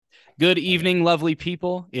Good evening, lovely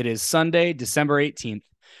people. It is Sunday, December 18th.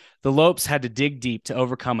 The Lopes had to dig deep to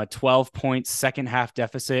overcome a 12-point second-half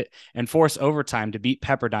deficit and force overtime to beat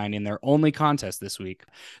Pepperdine in their only contest this week.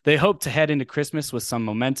 They hope to head into Christmas with some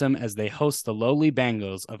momentum as they host the lowly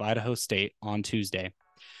Bengals of Idaho State on Tuesday.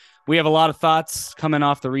 We have a lot of thoughts coming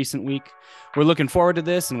off the recent week. We're looking forward to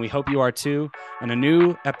this, and we hope you are too. And a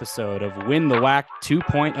new episode of Win the Whack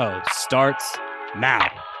 2.0 starts now.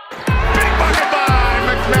 Big bucket by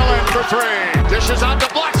McMillan for three. Dishes on to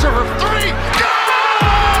Blackser for three. Go!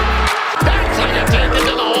 That's how you take it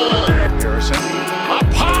to the hole. Harrison.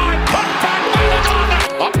 Up high. Put back by the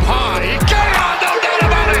corner. Up high. Get on. No doubt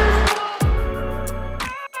about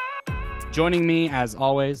it. Joining me, as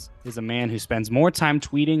always, is a man who spends more time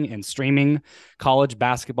tweeting and streaming college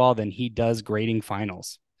basketball than he does grading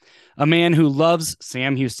finals. A man who loves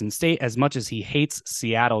Sam Houston State as much as he hates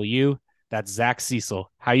Seattle U. That's Zach Cecil.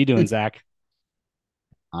 How you doing, Zach?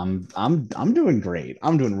 I'm doing great.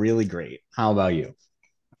 I'm doing really great. How about you?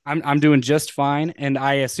 I'm doing just fine, and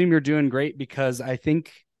I assume you're doing great because I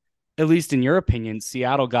think, at least in your opinion,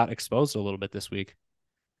 Seattle got exposed a little bit this week.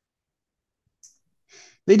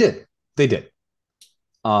 They did.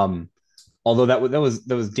 Although that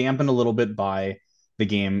was dampened a little bit by the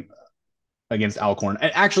game against Alcorn.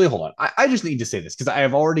 And actually, hold on. I just need to say this because I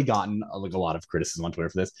have already gotten a lot of criticism on Twitter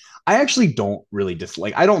for this. I actually don't really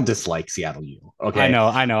dislike Seattle U. Okay. I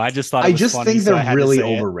know. I just thought I just funny, think so they're really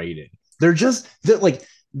overrated. They're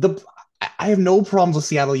I have no problems with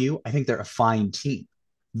Seattle U. I think they're a fine team.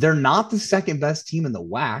 They're not the second best team in the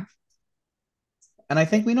WAC. And I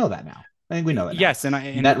think we know that now. Yes, and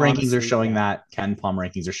net rankings are showing that. Ken Palm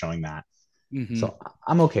rankings are showing that. Mm-hmm. So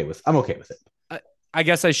I'm okay with it. I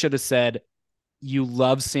guess I should have said you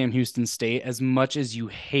love Sam Houston State as much as you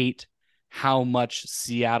hate how much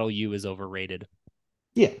Seattle U is overrated.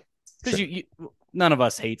 Yeah. Because none of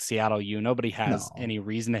us hate Seattle U. Nobody has any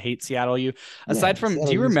reason to hate Seattle U. Aside from,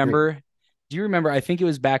 do you remember, I think it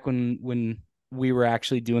was back when we were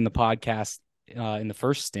actually doing the podcast in the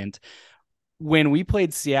first stint, when we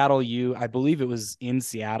played Seattle U, I believe it was in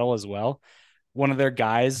Seattle as well. One of their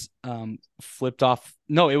guys flipped off.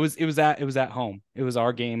 No, it was at home. It was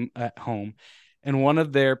our game at home. And one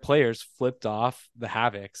of their players flipped off the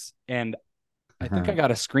Havocs. And I think I got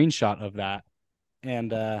a screenshot of that.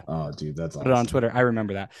 And oh, dude, that's put it on Twitter. I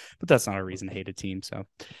remember that. But that's not a reason to hate a team. So,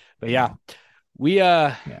 but yeah, we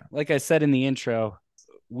like I said in the intro,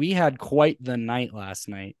 we had quite the night last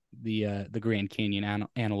night. The Grand Canyon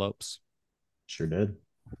Antelopes. Sure did.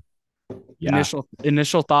 Yeah.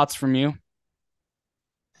 Initial thoughts from you.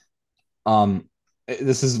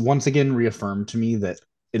 This is once again reaffirmed to me that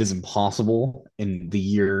it is impossible in the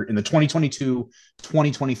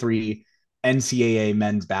 2022-2023 NCAA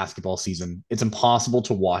men's basketball season. It's impossible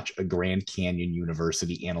to watch a Grand Canyon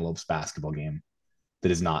University Antelopes basketball game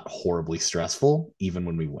that is not horribly stressful, even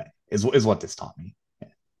when we win, is what this taught me.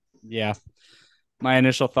 Yeah. My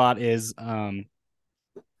initial thought is, I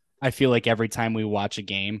feel like every time we watch a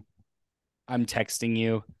game, I'm texting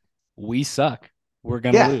you, we suck. We're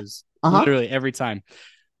going to lose. Literally every time.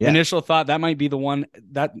 Yeah. Initial thought, that might be the one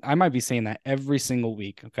that I might be saying that every single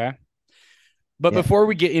week. Okay. But before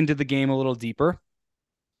we get into the game a little deeper,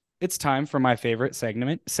 it's time for my favorite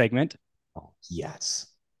segment. Oh, yes.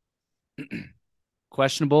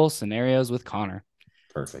 Questionable scenarios with Connor.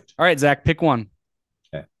 Perfect. All right, Zach, pick one.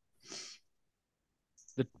 Okay.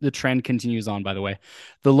 The trend continues on, by the way.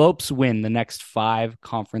 The Lopes win the next 5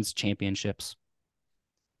 conference championships.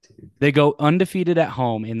 Dude. They go undefeated at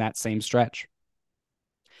home in that same stretch.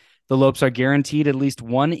 The Lopes are guaranteed at least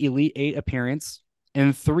 1 Elite 8 appearance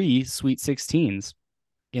and 3 Sweet 16s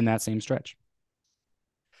in that same stretch.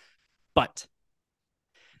 But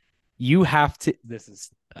you have to, this is,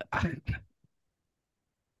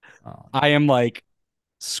 I am like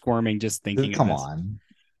squirming just thinking come of this. On.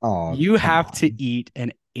 Oh, you have to eat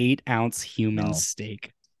an 8-ounce human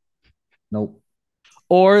steak. Nope.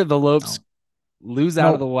 Or the Lopes lose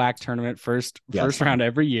out of the WAC tournament first round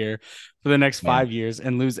every year for the next 5 years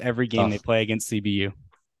and lose every game they play against CBU.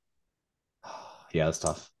 Yeah, that's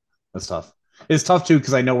tough. It's tough too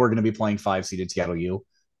because I know we're going to be playing 5-seeded Seattle U.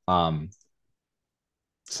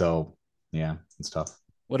 So yeah, it's tough.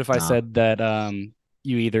 What if I said that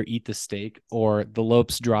you either eat the steak or the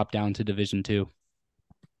Lopes drop down to Division II?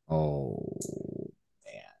 Oh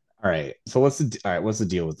man! All right. So what's the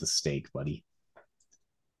deal with the steak, buddy?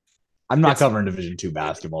 I'm not covering Division II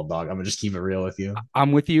basketball, dog. I'm gonna just keep it real with you.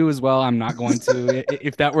 I'm with you as well. I'm not going to.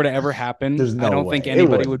 If that were to ever happen, I don't think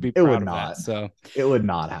anybody would be proud of that. So it would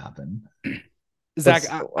not happen. Zach,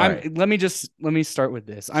 let me start with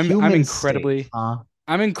this. I'm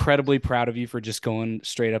I'm incredibly proud of you for just going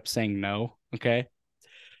straight up saying no. Okay.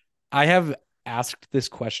 I have asked this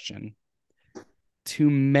question to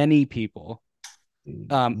many people.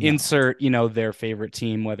 No. Insert, their favorite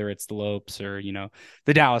team, whether it's the Lopes or,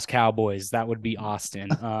 the Dallas Cowboys. That would be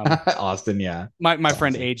Austin. Austin, yeah. My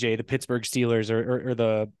friend AJ, the Pittsburgh Steelers or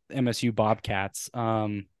the MSU Bobcats.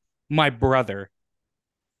 My brother,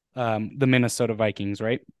 the Minnesota Vikings,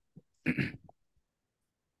 right?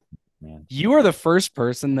 Man. You are the first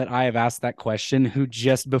person that I have asked that question who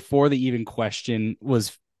just before the even question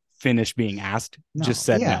was finished being asked, just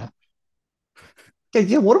said no.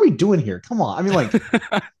 Yeah, what are we doing here? Come on. I mean,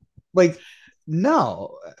 like,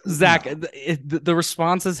 no. Zach, the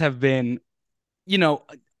responses have been, a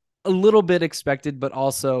little bit expected, but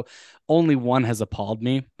also only one has appalled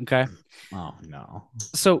me. Okay. Oh, no.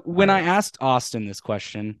 So when I asked Austin this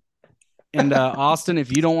question, and Austin,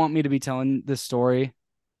 if you don't want me to be telling this story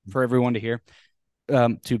for everyone to hear,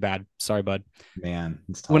 too bad. Sorry, bud. Man,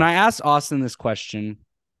 it's tough. When I asked Austin this question,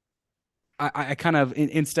 I kind of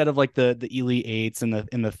instead of like the Elite Eights and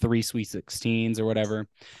the 3 Sweet 16s or whatever,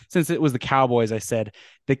 since it was the Cowboys, I said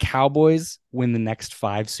the Cowboys win the next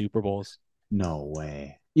 5 Super Bowls. No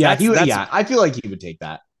way. Yeah, I feel like he would take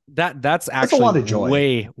that. That's actually a lot of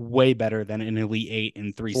joy. way better than an Elite 8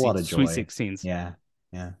 and 3 Sweet 16s. Yeah.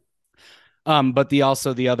 But the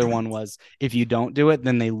other one was if you don't do it,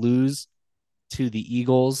 then they lose to the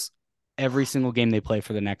Eagles every single game they play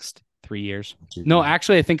for the next 3 years. No,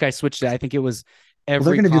 actually, I think I switched it. I think it was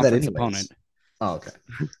every conference opponent. Oh, okay.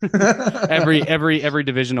 every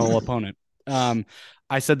divisional opponent.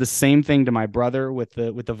 I said the same thing to my brother with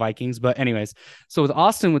the Vikings, but anyways, so with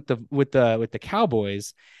Austin with the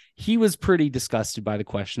Cowboys, he was pretty disgusted by the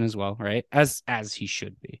question as well, right? As he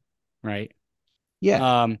should be, right?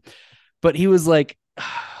 Yeah. But he was like,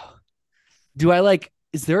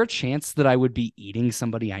 is there a chance that I would be eating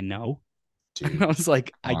somebody I know? Dude, and I was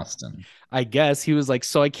like, Austin. I guess. He was like,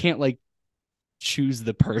 so I can't like choose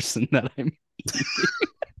the person that I'm eating.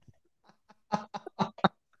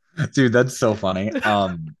 Dude, that's so funny.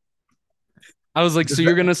 I was like, so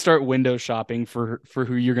you're gonna start window shopping for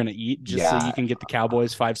who you're gonna eat just so you can get the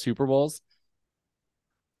Cowboys 5 Super Bowls?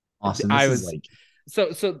 Austin,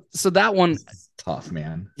 so that one tough,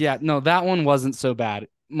 man. Yeah, no, that one wasn't so bad.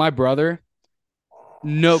 My brother,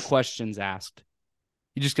 no questions asked.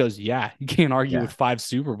 He just goes, yeah, you can't argue with 5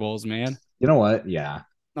 Super Bowls, man. You know what? Yeah.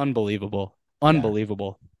 Unbelievable.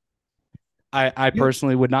 I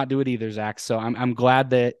personally would not do it either, Zach. So I'm glad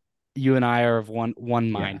that you and I are of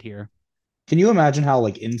one mind here. Can you imagine how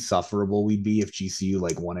like insufferable we'd be if GCU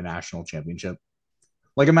like won a national championship?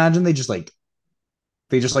 Like imagine they just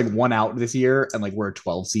won out this year and like we're a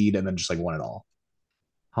 12 seed and then just like won it all.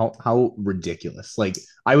 How ridiculous. Like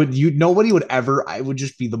nobody would ever, I would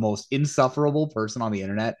just be the most insufferable person on the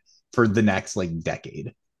internet for the next like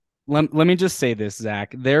decade. Let me just say this,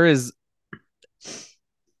 Zach. There is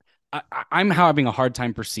I'm having a hard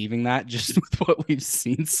time perceiving that just with what we've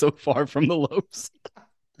seen so far from the Lopes.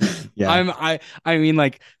 Yeah. I mean,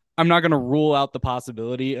 like, I'm not going to rule out the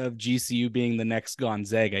possibility of GCU being the next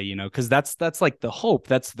Gonzaga, because that's like the hope.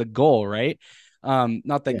 That's the goal, right?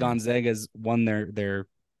 Not that Gonzaga's won their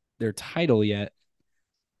title yet.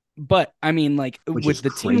 But I mean, like, with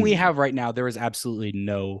the team we have right now, there is absolutely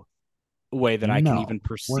no way that I can even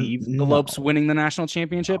perceive the Lopes winning the national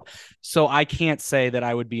championship. So I can't say that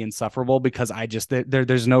I would be insufferable because I just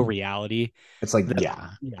there's no reality. It's like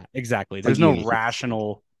yeah, exactly. There's no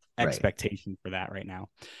rational expectation for that right now.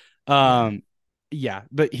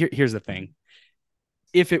 But here's the thing.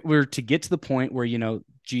 If it were to get to the point where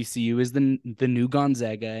GCU is the new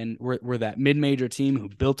Gonzaga and we're that mid-major team who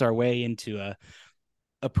built our way into a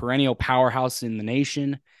perennial powerhouse in the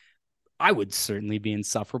nation, I would certainly be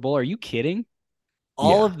insufferable. Are you kidding?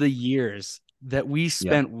 All of the years that we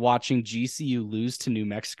spent watching GCU lose to New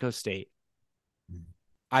Mexico State,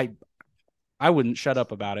 I wouldn't shut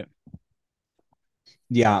up about it.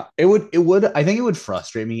 Yeah, it would. I think it would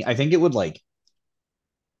frustrate me. I think it would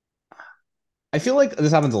I feel like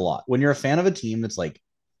this happens a lot when you're a fan of a team that's like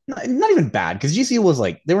not even bad, because GCU was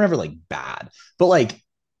like they were never like bad, but like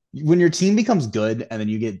when your team becomes good and then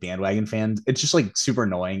you get bandwagon fans, it's just like super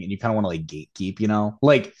annoying and you kind of want to like gatekeep,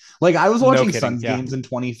 like I was watching Suns games in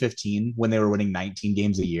 2015 when they were winning 19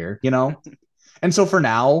 games a year, and so for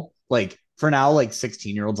now like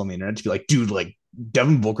 16-year-olds on the internet to be like, dude, like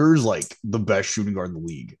Devin Booker's like the best shooting guard in the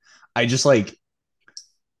league. I just like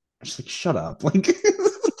shut up, shut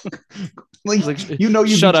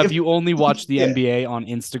up. You only watch the NBA on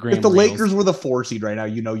Instagram. If the Lakers were the 4 seed right now,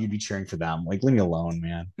 you'd be cheering for them. Like, leave me alone,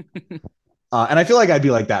 man. And I feel like I'd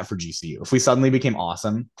be like that for GCU if we suddenly became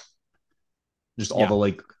awesome. just all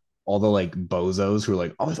the bozos who are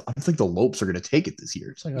like, oh, I don't think the Lopes are going to take it this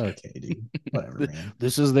year. It's like, okay, dude, whatever, man.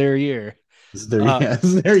 This is their year. This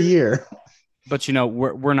is their year. But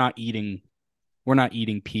we're not eating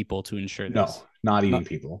people to ensure this. No, not eating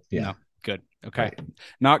people. Yeah. No, good. Okay. Right.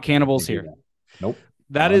 Not cannibals here. Nope.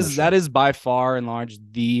 That is by far and large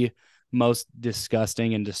the most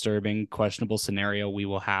disgusting and disturbing questionable scenario we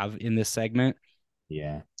will have in this segment.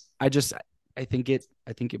 Yeah. I think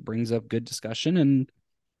it brings up good discussion,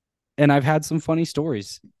 and I've had some funny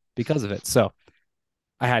stories because of it. So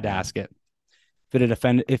I had to ask it.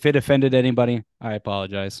 If it offended anybody, I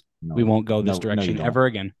apologize. No, we won't go this direction ever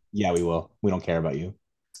again. Yeah, we will. We don't care about you.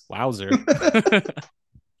 Wowzer.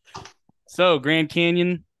 So Grand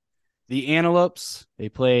Canyon, the Antelopes, they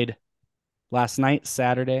played last night,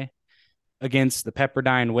 Saturday, against the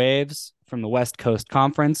Pepperdine Waves from the West Coast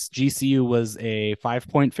Conference. GCU was a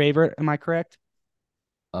 5-point favorite. Am I correct?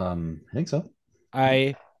 I think so.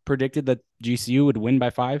 I predicted that GCU would win by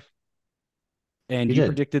 5. And you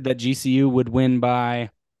predicted that GCU would win by.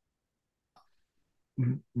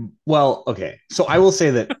 Well, okay. So I will say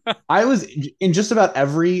that I was in just about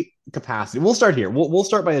every capacity. We'll start here. We'll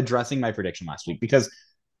start by addressing my prediction last week because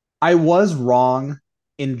I was wrong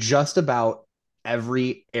in just about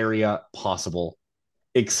every area possible,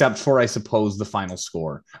 except for, I suppose, the final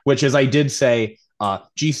score, which is I did say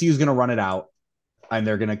GCU is going to run it out and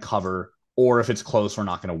they're going to cover, or if it's close, we're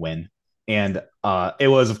not going to win. And it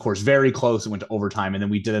was, of course, very close. It went to overtime, and then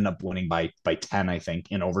we did end up winning by 10, I think,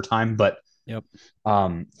 in overtime. But yep.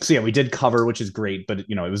 So yeah, we did cover, which is great. But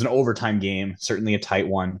it was an overtime game, certainly a tight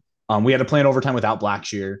one. We had to play in overtime without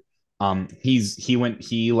Blackshear.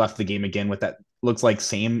 He left the game again with that looks like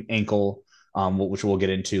same ankle, which we'll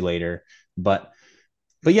get into later. But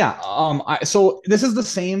yeah, so this is the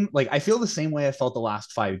same. Like I feel the same way I felt the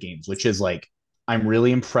last 5 games, which is like I'm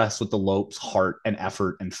really impressed with the Lopes' heart and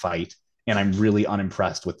effort and fight. And I'm really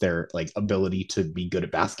unimpressed with their like ability to be good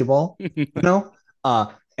at basketball,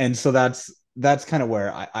 and so that's kind of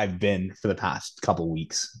where I've been for the past couple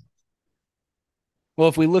weeks. Well,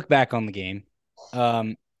 if we look back on the game,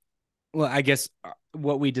 well, I guess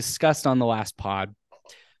what we discussed on the last pod,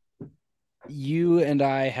 you and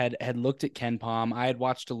I had looked at KenPom. I had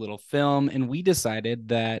watched a little film, and we decided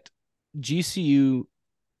that GCU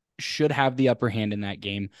should have the upper hand in that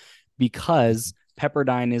game because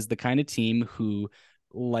Pepperdine is the kind of team who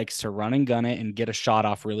likes to run and gun it and get a shot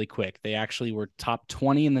off really quick. They actually were top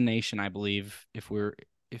 20 in the nation, I believe, if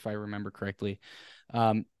I remember correctly.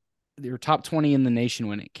 They were top 20 in the nation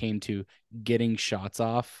when it came to getting shots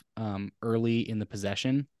off early in the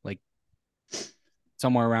possession, like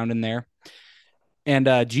somewhere around in there. And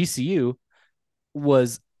GCU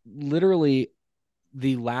was literally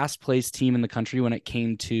the last place team in the country when it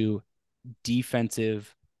came to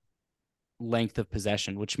defensive length of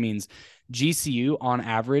possession, which means GCU on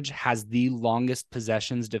average has the longest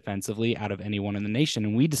possessions defensively out of anyone in the nation.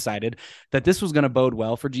 And we decided that this was going to bode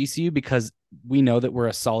well for GCU because we know that we're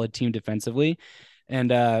a solid team defensively. And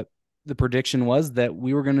the prediction was that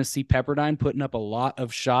we were going to see Pepperdine putting up a lot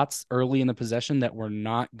of shots early in the possession that were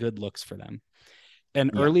not good looks for them.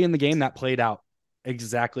 And early in the game, that played out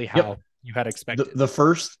exactly how you had expected. The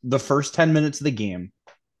first 10 minutes of the game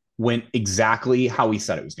went exactly how we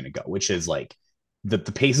said it was going to go, which is like the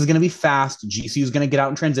pace is going to be fast. GCU is going to get out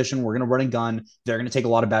in transition. We're going to run and gun. They're going to take a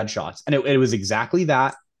lot of bad shots. And it was exactly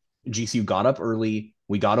that. GCU got up early.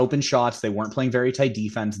 We got open shots. They weren't playing very tight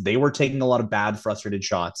defense. They were taking a lot of bad, frustrated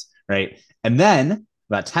shots, right? And then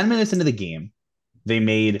about 10 minutes into the game, they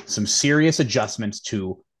made some serious adjustments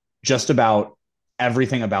to just about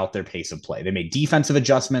everything about their pace of play. They made defensive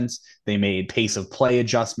adjustments. They made pace of play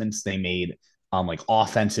adjustments. They made like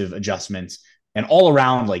offensive adjustments, and all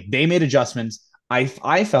around, like they made adjustments. I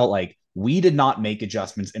felt like we did not make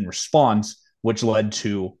adjustments in response, which led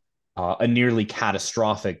to a nearly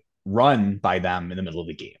catastrophic run by them in the middle of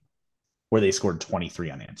the game where they scored 23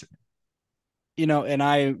 unanswered. And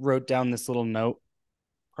I wrote down this little note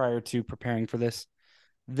prior to preparing for this.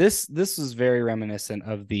 This was very reminiscent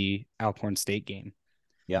of the Alcorn State game.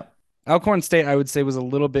 Yeah. Alcorn State, I would say, was a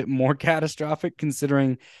little bit more catastrophic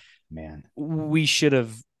considering we should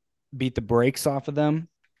have beat the brakes off of them.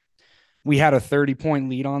 We had a 30-point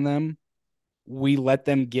lead on them. We let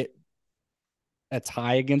them get a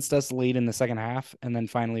tie against us late in the second half, and then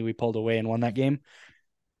finally we pulled away and won that game.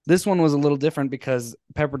 This one was a little different because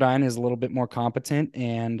Pepperdine is a little bit more competent,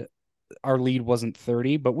 and our lead wasn't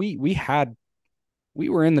 30, but we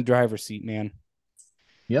were in the driver's seat, man.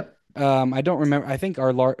 Yep. I don't remember. I think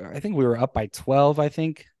we were up by 12,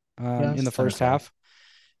 in the first half.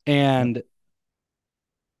 And,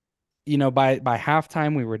 by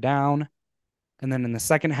halftime we were down. And then in the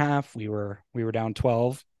second half, we were down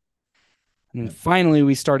 12. And then Yep. finally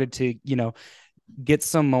we started to, get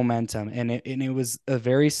some momentum. And it was a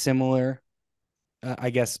very similar, I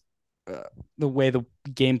guess, the way the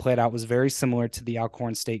game played out was very similar to the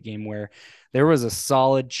Alcorn State game, where there was a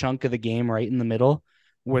solid chunk of the game right in the middle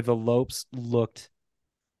where the Lopes looked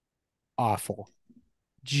awful,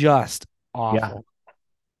 just Yeah. awful.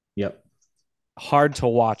 Yep. Hard to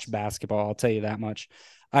watch basketball, I'll tell you that much.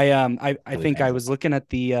 I Really think I painful. was looking at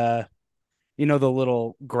the the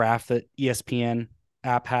little graph that ESPN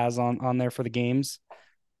app has on there for the games.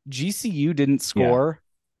 GCU didn't Yeah. score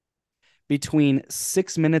between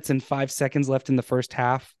 6 minutes and 5 seconds left in the first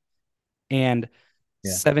half and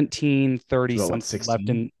Yeah. 17:30 It's about what, something left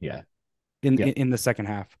 16? Yeah. Yep. in the second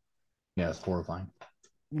half. Yeah, it's horrifying.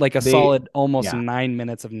 Like a They solid almost yeah. 9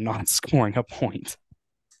 minutes of not scoring a point.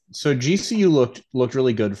 So GCU looked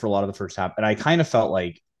really good for a lot of the first half, and I kind of felt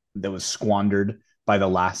like that was squandered by the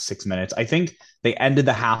last 6 minutes. I think they ended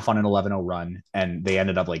the half on an 11-0 run, and they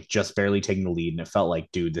ended up like just barely taking the lead, and it felt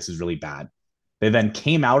like, dude, this is really bad. They then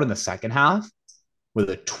came out in the second half with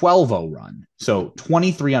a 12-0 run, so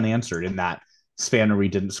 23 unanswered in that span where we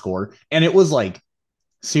didn't score, and it was like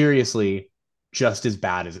seriously just as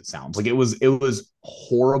bad as it sounds. Like it was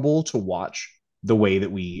horrible to watch the way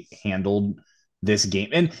that we handled this game.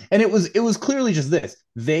 And it was clearly just this.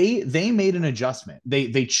 They made an adjustment.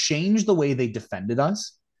 They changed the way they defended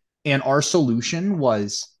us. And our solution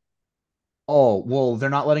was, oh, well, they're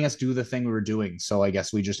not letting us do the thing we were doing. So I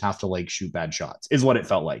guess we just have to like shoot bad shots, is what it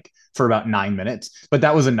felt like for about 9 minutes. But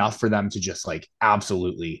that was enough for them to just like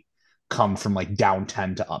absolutely come from like down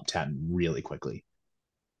 10 to up 10 really quickly.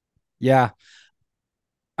 Yeah.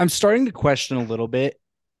 I'm starting to question a little bit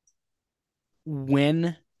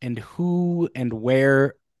when and who and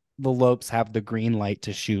where the Lopes have the green light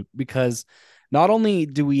to shoot, because not only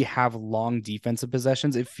do we have long defensive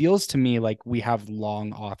possessions, it feels to me like we have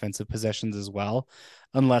long offensive possessions as well,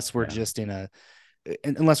 unless we're Yeah. just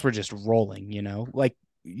unless we're just rolling, like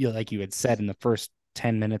you had said in the first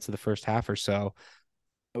 10 minutes of the first half or so,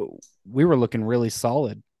 we were looking really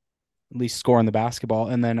solid, at least scoring the basketball.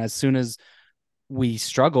 And then as soon as we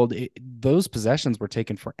struggled, those possessions were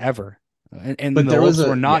taken forever. And But the there was Lopes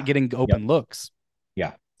were a not yeah, getting yep, open looks.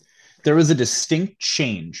 yeah. There was a distinct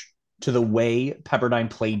change to the way Pepperdine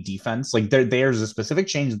played defense. Like there's a specific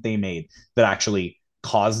change that they made that actually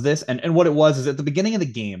caused this. And what it was is at the beginning of the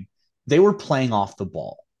game, they were playing off the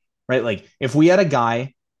ball, right? Like if we had a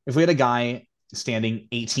guy standing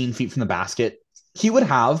 18 feet from the basket, he would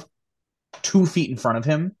have 2 feet in front of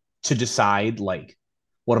him to decide like,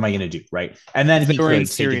 what am I going to do, right? And then If they he were in could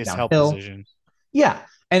take it serious help downhill. position. Yeah.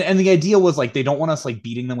 And the idea was like they don't want us like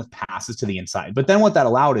beating them with passes to the inside. But then what that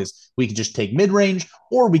allowed is we could just take mid-range,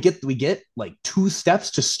 or we get like 2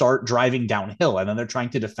 steps to start driving downhill. And then they're trying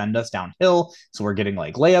to defend us downhill. So we're getting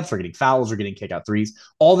like layups, we're getting fouls, we're getting kick out threes,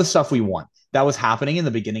 all the stuff we want. That was happening in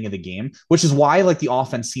the beginning of the game, which is why like the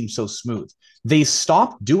offense seemed so smooth. They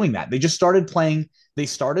stopped doing that. They started playing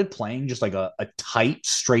just like a tight,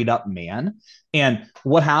 straight up man. And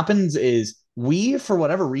what happens is we, for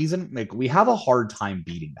whatever reason, like we have a hard time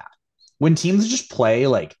beating that. When teams just play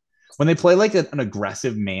like when they play like an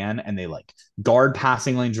aggressive man and they like guard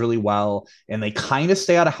passing lanes really well and they kind of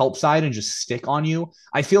stay out of help side and just stick on you,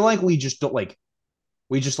 I feel like we just don't like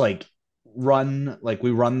we just we run like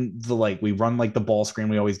the ball screen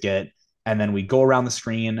we always get, and then we go around the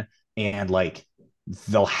screen and like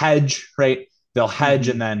they'll hedge, right? They'll hedge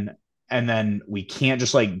Mm-hmm. and then we can't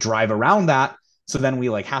just like drive around that. So then we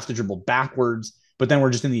like have to dribble backwards, but then we're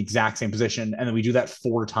just in the exact same position. And then we do that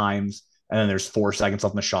 4 times. And then there's 4 seconds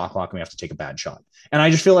left in the shot clock and we have to take a bad shot. And I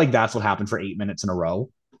just feel like that's what happened for 8 minutes in a row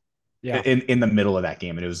Yeah. in the middle of that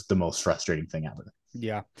game. And it was the most frustrating thing ever.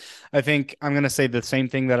 Yeah. I think I'm going to say the same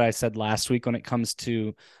thing that I said last week when it comes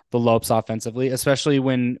to the Lopes offensively, especially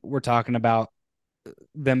when we're talking about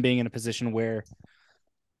them being in a position where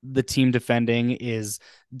the team defending is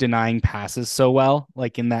denying passes so well,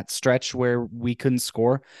 like in that stretch where we couldn't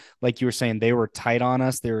score. Like you were saying, they were tight on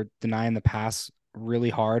us. They were denying the pass really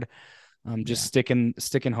hard. Just Yeah.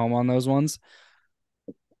 sticking home on those ones.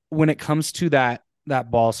 When it comes to that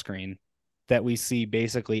ball screen that we see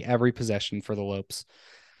basically every possession for the Lopes,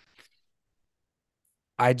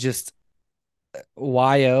 I just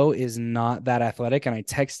YO is not that athletic. And I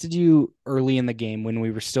texted you early in the game when we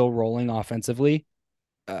were still rolling offensively.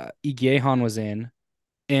 Igiehan was in,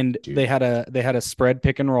 and Dude. they had a spread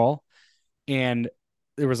pick and roll, and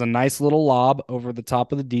there was a nice little lob over the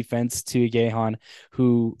top of the defense to Igiehan,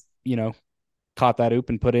 who caught that oop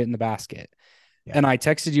and put it in the basket. Yeah. And I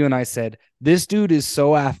texted you and I said, this dude is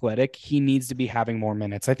so athletic. He needs to be having more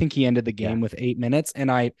minutes. I think he ended the game with 8 minutes.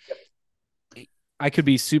 And I could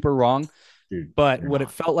be super wrong. Dude, but what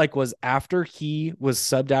it felt like was after he was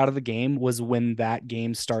subbed out of the game was when that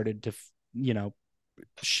game started to,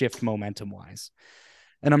 shift momentum wise.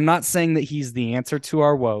 And I'm not saying that he's the answer to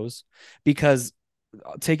our woes, because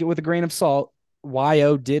I'll take it with a grain of salt.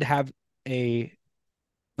 YO did have an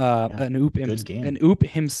oop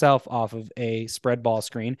himself off of a spread ball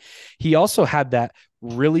screen. He also had that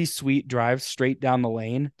really sweet drive straight down the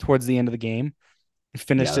lane towards the end of the game.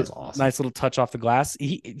 Finished it, awesome. Nice little touch off the glass.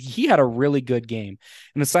 He had a really good game,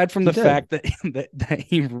 and aside from the fact that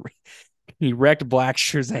he wrecked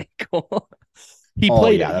Blackshear's ankle, he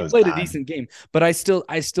played a decent game. But I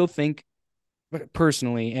still think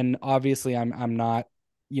personally, and obviously I'm not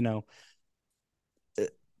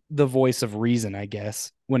the voice of reason, I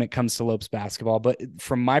guess, when it comes to Lopes basketball. But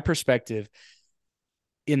from my perspective,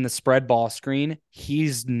 in the spread ball screen,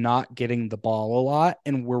 he's not getting the ball a lot,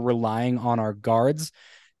 and we're relying on our guards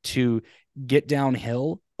to get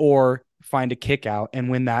downhill or find a kick out. And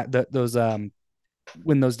when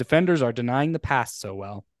when those defenders are denying the pass so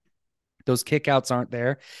well, those kick outs aren't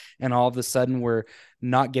there, and all of a sudden we're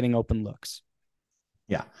not getting open looks.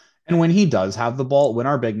 Yeah. And when he does have the ball, when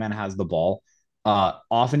our big man has the ball,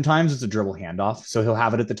 oftentimes it's a dribble handoff. So he'll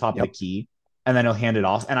have it at the top of the key, and then he'll hand it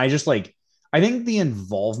off. And I think the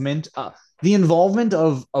involvement of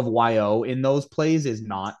YO in those plays is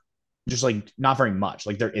not very much.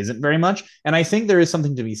 Like, there isn't very much. And I think there is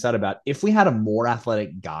something to be said about if we had a more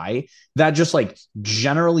athletic guy, that just, like,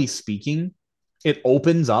 generally speaking, it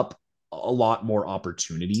opens up a lot more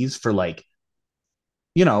opportunities for, like,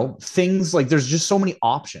 things like, there's just so many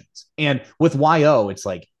options. And with YO, it's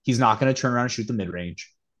like, he's not going to turn around and shoot the mid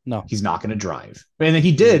range. No, he's not going to drive. And then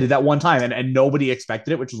he did that one time, and nobody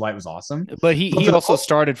expected it, which is why it was awesome. But he also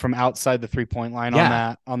started from outside the 3-point line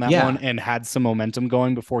on that one, and had some momentum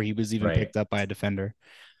going before he was even picked up by a defender.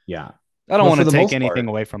 Yeah. I don't want to take anything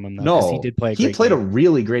away from him, though. No, he did play. He played a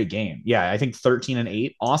really great game. Yeah, I think 13 and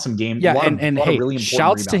 8, awesome game. Yeah, and hey, really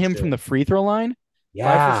shouts to him from the free throw line.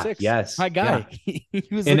 Yeah, 5 for 6. Yes, my guy. Yeah. He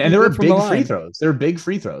was and there were big free throws. There were big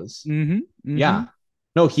free throws. Yeah,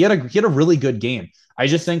 no, he had a really good game. I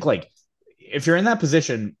just think, like, if you're in that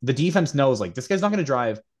position, the defense knows, like, this guy's not going to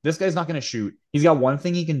drive. This guy's not going to shoot. He's got one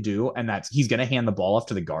thing he can do, and that's he's going to hand the ball off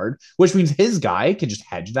to the guard, which means his guy can just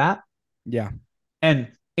hedge that. Yeah. And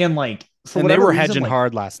like, and they were hedging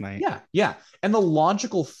hard last night. Yeah. Yeah. And the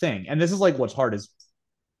logical thing, and this is, like, what's hard, is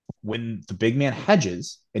when the big man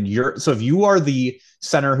hedges, and if you are the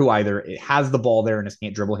center who either has the ball there and his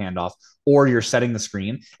dribble handoff, or you're setting the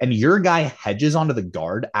screen, and your guy hedges onto the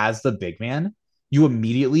guard as the big man, you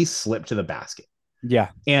immediately slip to the basket. Yeah.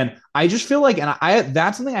 And I just feel like,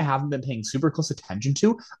 that's something I haven't been paying super close attention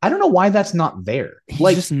to. I don't know why that's not there. He's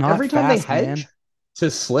like, just not every time fast, they hedge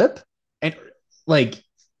to slip, and, like,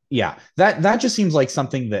 yeah, that just seems like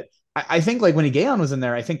something that I think, like, when Igayon was in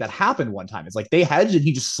there, I think that happened one time. It's like they hedged and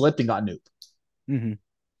he just slipped and got nooped. Mm-hmm.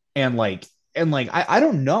 And I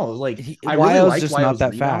don't know. Like, I really like just not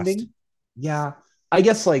that rebounding. Fast. Yeah. I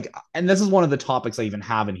guess, like, and this is one of the topics I even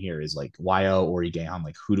have in here is, like, YO or Igayon,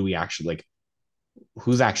 like, who do we actually, like,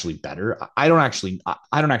 who's actually better? I don't actually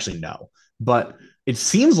know, but it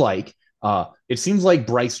seems like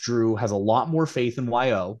Bryce Drew has a lot more faith in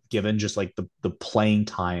YO, given just, like, the playing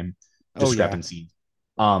time discrepancy.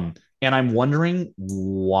 And I'm wondering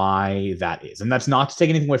why that is. And that's not to take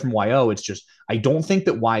anything away from YO. It's just, I don't think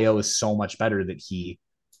that YO is so much better that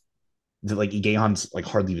like, Igayon's, like,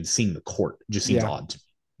 hardly even seeing the court. It just seems odd to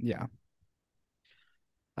me. Yeah.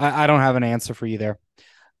 I don't have an answer for you there.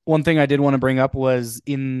 One thing I did want to bring up was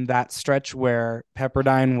in that stretch where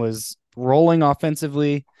Pepperdine was rolling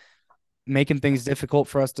offensively, making things difficult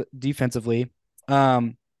for us defensively.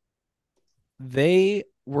 They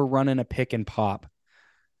were running a pick and pop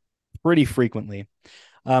pretty frequently.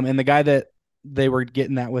 And the guy that they were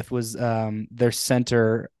getting that with was their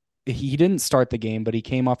center. He didn't start the game, but he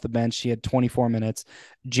came off the bench. He had 24 minutes.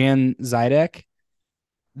 Jan Zidek.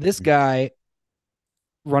 This guy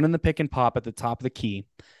running the pick and pop at the top of the key.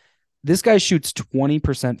 This guy shoots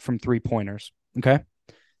 20% from 3-pointers. Okay.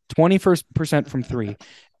 21% from 3.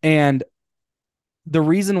 And the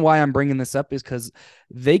reason why I'm bringing this up is because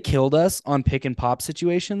they killed us on pick and pop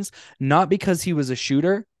situations, not because he was a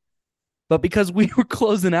shooter, but because we were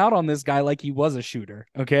closing out on this guy like he was a shooter.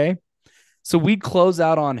 Okay. So we'd close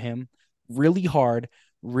out on him really hard,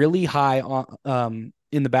 really high on,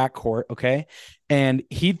 in the backcourt. Okay. And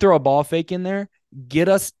he'd throw a ball fake in there, get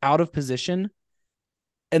us out of position,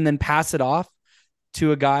 and then pass it off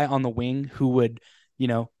to a guy on the wing who would,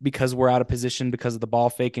 because we're out of position because of the ball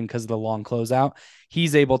fake and because of the long closeout,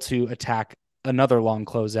 he's able to attack another long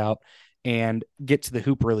closeout and get to the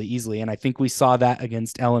hoop really easily. And I think we saw that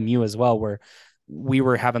against LMU as well, where we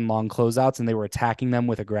were having long closeouts and they were attacking them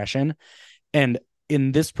with aggression. And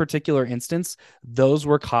in this particular instance, those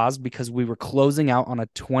were caused because we were closing out on a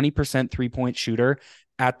 20% 3-point shooter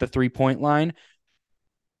at the 3-point line.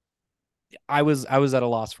 I was at a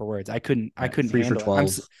loss for words. I couldn't handle 12,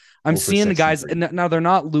 it. I'm seeing the guys, and now they're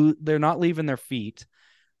not leaving their feet,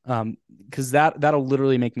 because that'll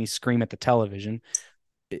literally make me scream at the television,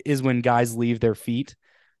 is when guys leave their feet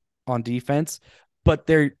on defense, but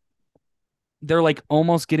they're like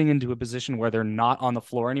almost getting into a position where they're not on the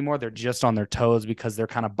floor anymore. They're just on their toes because they're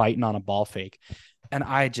kind of biting on a ball fake. And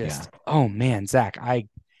I just, oh man, Zach,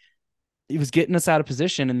 it was getting us out of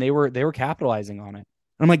position, and they were capitalizing on it.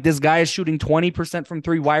 I'm like, this guy is shooting 20% from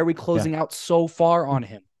 3. Why are we closing out so far on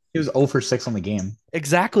him? He was 0 for 6 on the game.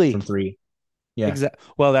 Exactly. From 3. Yeah.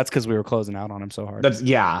 Well, that's because we were closing out on him so hard.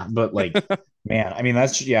 But like, man, I mean,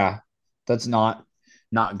 that's not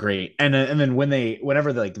great. And then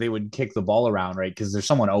whenever they would kick the ball around, right? Because there's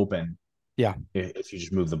someone open. Yeah. If you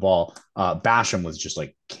just move the ball, Basham was just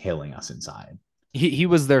like killing us inside. He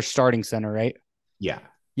was their starting center, right? Yeah.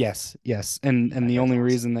 Yes. And the only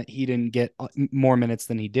reason that he didn't get more minutes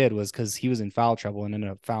than he did was because he was in foul trouble and ended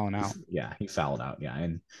up fouling out. Yeah, he fouled out. Yeah,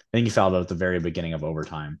 and I think he fouled out at the very beginning of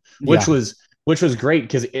overtime, which was great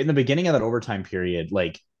because in the beginning of that overtime period,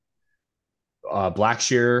 like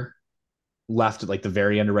Blackshear left at like the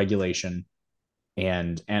very end of regulation,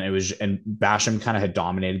 and Basham kind of had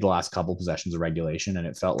dominated the last couple possessions of regulation, and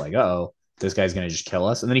it felt like, this guy's gonna just kill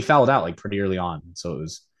us. And then he fouled out like pretty early on, so it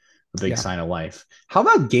was a big sign of life. How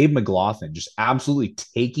about Gabe McLaughlin just absolutely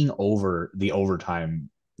taking over the overtime?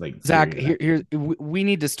 Like, Zach, we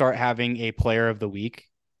need to start having a player of the week,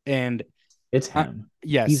 and it's him.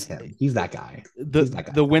 Yes, he's him. He's that guy.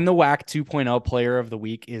 The Win the Whack 2.0 player of the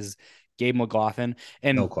week is Gabe McLaughlin,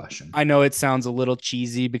 and no question. I know it sounds a little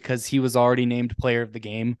cheesy because he was already named player of the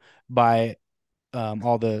game by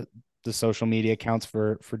all the social media accounts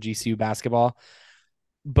for GCU basketball,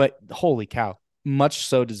 but holy cow, much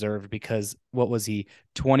so deserved, because what was he?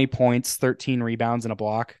 20 points, 13 rebounds, and a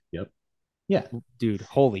block. Yep. Yeah. Dude,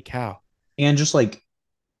 holy cow. And just like,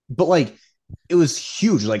 but like, it was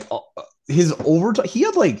huge. Like his overtime, he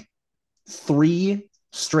had like 3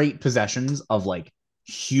 straight possessions of like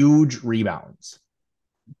huge rebounds.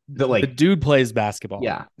 That like, the dude plays basketball.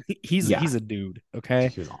 Yeah. He's a dude. Okay.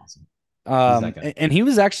 He was awesome. And he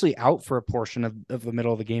was actually out for a portion of the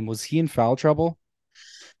middle of the game. Was he in foul trouble?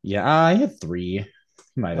 Yeah, I had 3.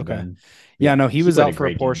 He might have been. Yeah, no, he was out for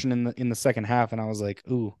a portion in the second half, and I was like,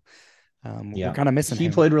 ooh, we're kind of missing him. He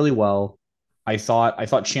played really well. I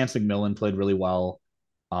thought Chance McMillan played really well.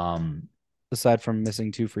 Aside from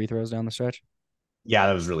missing 2 free throws down the stretch. Yeah,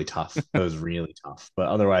 that was really tough. That was really tough. But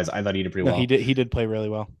otherwise, I thought he did pretty well. He did play really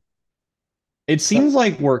well. It seems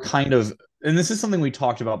like we're kind of, and this is something we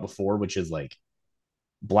talked about before, which is like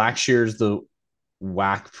Blackshear's the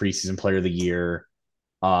WAC preseason player of the year.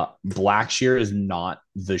 Blackshear is not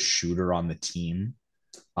the shooter on the team.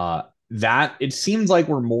 That it seems like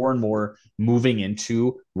we're more and more moving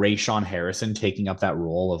into Rayshawn Harrison taking up that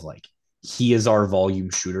role of like, he is our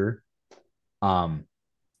volume shooter.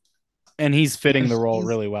 And he's fitting the role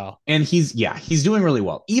really well. And he's doing really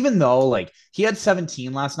well. Even though like he had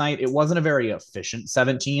 17 last night, it wasn't a very efficient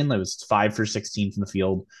 17. It was 5 for 16 from the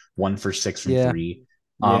field, 1 for 6 from 3.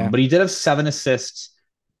 But he did have 7 assists.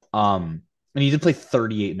 And he did play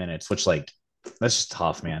 38 minutes, which like, that's just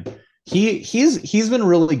tough, man. He's been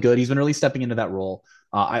really good. He's been really stepping into that role.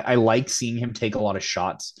 I like seeing him take a lot of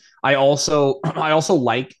shots. I also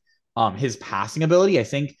like his passing ability. I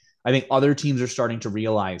think other teams are starting to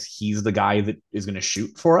realize he's the guy that is going to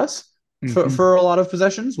shoot for us for a lot of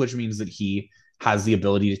possessions, which means that he has the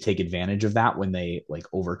ability to take advantage of that when they like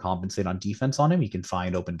overcompensate on defense on him. He can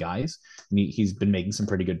find open guys, and he's been making some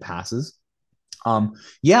pretty good passes.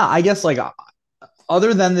 I guess like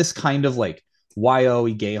other than this kind of like YO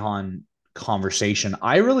Gahan conversation,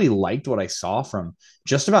 I really liked what I saw from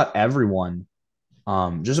just about everyone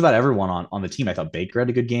on the team. I thought Baker had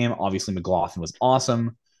a good game. Obviously McLaughlin was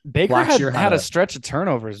awesome. Baker had a stretch of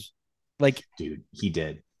turnovers. Like, dude, he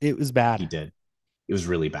did. It was bad. He did. It was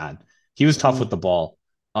really bad. He was tough with the ball.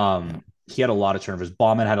 He had a lot of turnovers.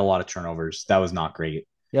 Bauman had a lot of turnovers. That was not great.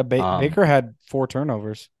 Yeah, Baker had 4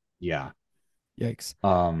 turnovers. Yeah. Yikes.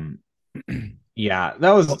 Yeah,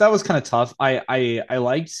 that was kind of tough. I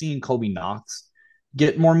liked seeing Kobe Knox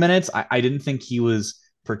get more minutes. I didn't think he was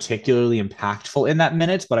particularly impactful in that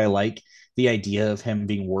minutes, but I like the idea of him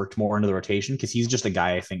being worked more into the rotation because he's just a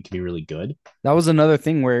guy I think can be really good. That was another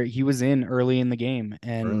thing where he was in early in the game.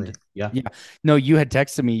 And Early. Yeah. yeah, no, you had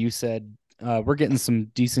texted me. You said, we're getting some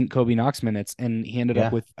decent Kobe Knox minutes. And he ended up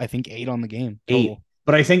Yeah. with, I think, 8 on the game 8. total.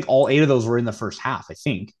 But I think all 8 of those were in the first half, I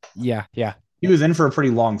think. Yeah. Yeah. He was in for a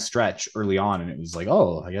pretty long stretch early on, and it was like,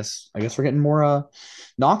 oh, I guess we're getting more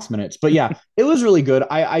Knox minutes. But yeah, it was really good.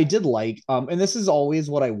 I did like and this is always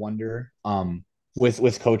what I wonder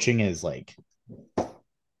with coaching is like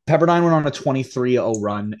Pepperdine went on a 23-0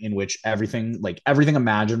 run in which everything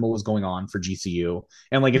imaginable was going on for GCU.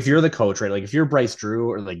 And like if you're the coach, right? Like if you're Bryce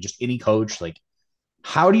Drew or like just any coach, like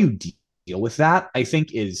how do you deal with that? I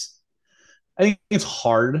think it's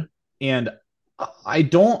hard. And I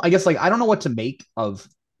guess like I don't know what to make of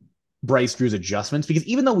Bryce Drew's adjustments because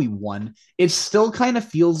even though we won, it still kind of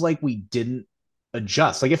feels like we didn't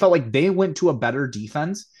adjust. Like it felt like they went to a better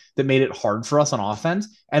defense that made it hard for us on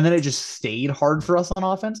offense, and then it just stayed hard for us on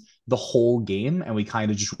offense the whole game, and we kind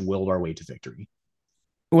of just willed our way to victory.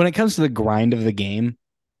 When it comes to the grind of the game,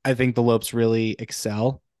 I think the Lopes really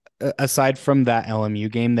excel. Aside from that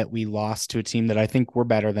LMU game that we lost to a team that I think we're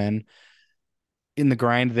better than, in the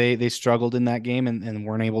grind, they struggled in that game and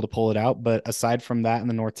weren't able to pull it out. But aside from that, in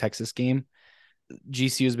the North Texas game,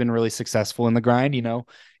 GCU has been really successful in the grind,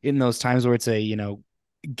 in those times where it's a,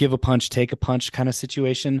 give a punch, take a punch kind of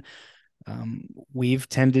situation. We've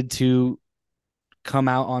tended to come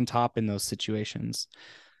out on top in those situations.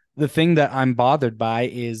 The thing that I'm bothered by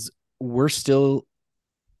is we're still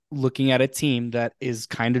looking at a team that is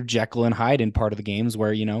kind of Jekyll and Hyde in part of the games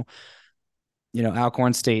where,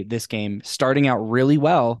 Alcorn State, this game starting out really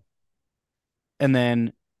well. And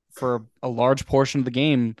then for a large portion of the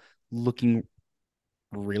game, looking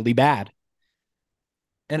really bad.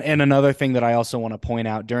 And another thing that I also want to point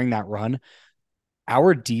out during that run,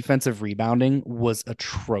 our defensive rebounding was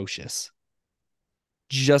atrocious.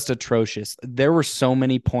 Just atrocious. There were so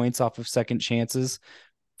many points off of second chances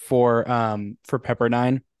for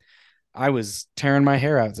Pepperdine. I was tearing my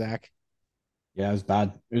hair out, Zach. Yeah, it was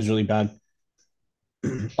bad. It was really bad.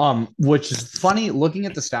 Which is funny. Looking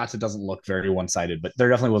at the stats, it doesn't look very one-sided, but there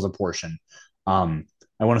definitely was a portion.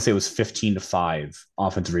 I want to say it was 15-5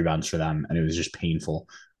 offensive rebounds for them, and it was just painful.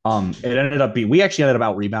 It ended up we actually ended up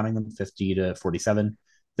out rebounding them 50-47.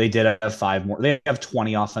 They did have 5 more. They have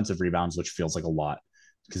 20 offensive rebounds, which feels like a lot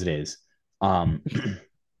because it is. That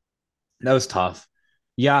was tough.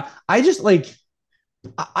 Yeah, I just like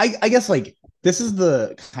I guess like this is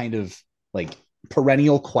the kind of like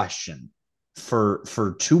perennial question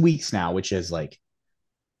for 2 weeks now, which is like,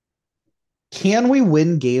 can we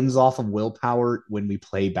win games off of willpower when we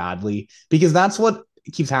play badly? Because that's what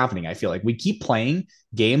keeps happening. I feel like we keep playing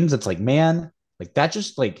games. It's like, man, like that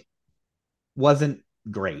just like wasn't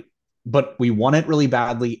great, but we won it really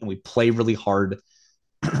badly and we play really hard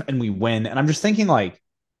and we win. And I'm just thinking like,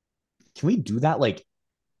 can we do that? Like,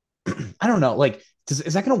 I don't know. Like,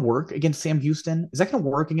 is that going to work against Sam Houston? Is that going to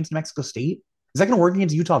work against Mexico State? Is that going to work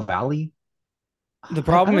against Utah Valley? The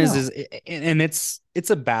problem is and it's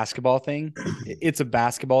a basketball thing. It's a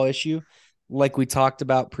basketball issue. Like we talked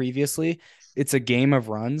about previously, it's a game of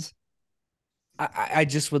runs. I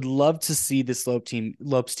just would love to see this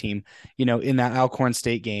Lopes team, in that Alcorn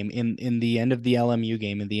State game, in the end of the LMU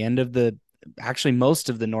game, in the end of actually most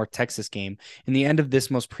of the North Texas game, in the end of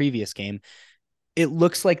this most previous game. It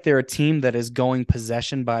looks like they're a team that is going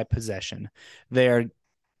possession by possession. They are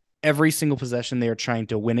every single possession, they are trying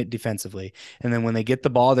to win it defensively. And then when they get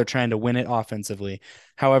the ball, they're trying to win it offensively.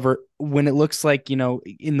 However, when it looks like,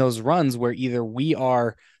 in those runs where either we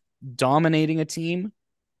are dominating a team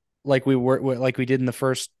like we did in the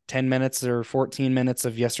first 10 minutes or 14 minutes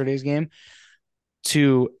of yesterday's game,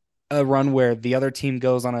 to a run where the other team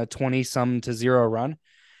goes on a 20-0 run,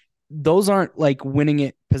 those aren't like winning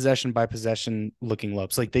it possession by possession looking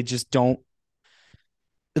Lopes. Like they don't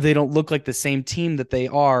look like the same team that they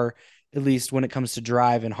are, at least when it comes to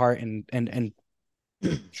drive and heart and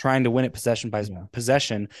trying to win it possession by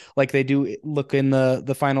possession, like they do look in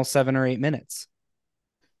the final 7 or 8 minutes.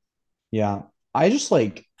 Yeah. I just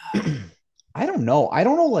like, I don't know.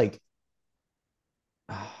 Like,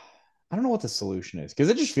 I don't know what the solution is. Cause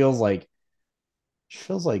it just feels like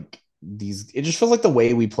the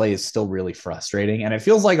way we play is still really frustrating. And it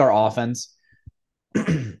feels like our offense,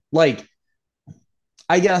 like,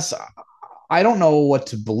 I guess I don't know what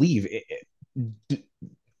to believe.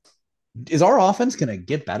 Is our offense going to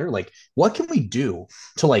get better? Like, what can we do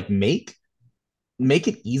to like make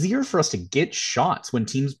it easier for us to get shots when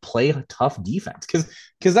teams play a tough defense?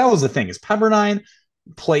 Because that was the thing is Pepperdine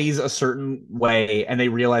plays a certain way and they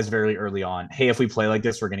realized very early on, hey, if we play like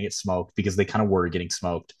this, we're going to get smoked because they kind of were getting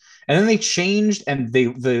smoked. And then they changed, and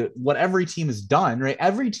what every team has done, right?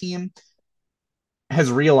 Every team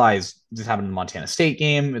has realized this happened in the Montana State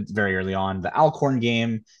game. It's very early on, the Alcorn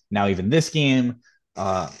game, now even this game,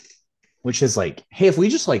 which is like, hey, if we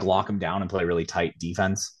just like lock them down and play really tight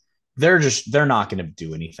defense, they're not going to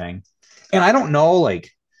do anything. And I don't know, like,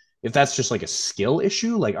 if that's just like a skill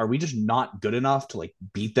issue. Like, are we just not good enough to like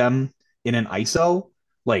beat them in an ISO?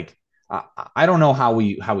 Like, I don't know how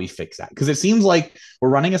we fix that, because it seems like we're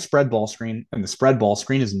running a spread ball screen, and the spread ball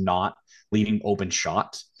screen is not leaving open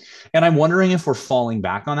shots. And I'm wondering if we're falling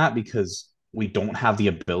back on that because we don't have the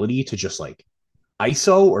ability to just like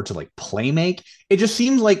ISO or to like play make. It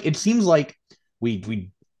seems like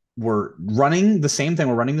we're running the same thing.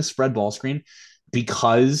 We're running the spread ball screen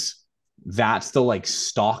because that's the like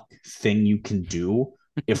stock thing you can do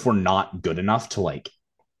if we're not good enough to like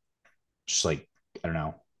just like, I don't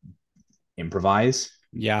know, improvise.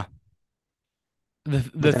 Yeah.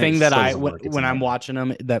 The thing that when I'm watching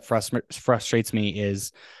them that frustrates me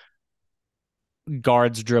is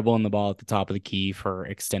guards dribbling the ball at the top of the key for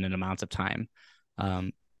extended amounts of time.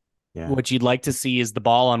 What you'd like to see is the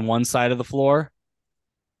ball on one side of the floor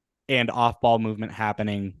and off ball movement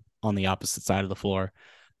happening on the opposite side of the floor.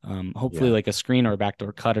 Hopefully like a screen or a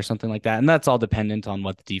backdoor cut or something like that. And that's all dependent on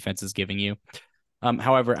what the defense is giving you.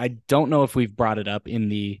 However, I don't know if we've brought it up in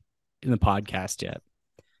the podcast yet,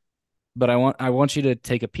 but I want you to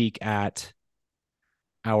take a peek at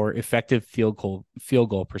our effective field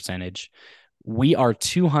goal percentage. We are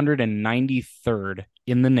 293rd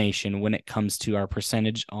in the nation when it comes to our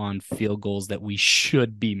percentage on field goals that we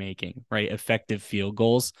should be making, right? Effective field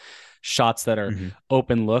goals, shots that are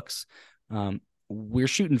open looks. We're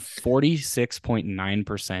shooting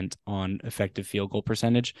 46.9% on effective field goal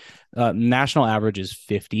percentage. National average is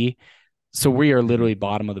 50. So we are literally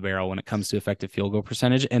bottom of the barrel when it comes to effective field goal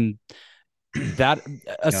percentage. And that,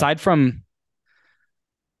 aside from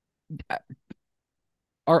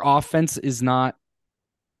our offense, is not,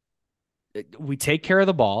 we take care of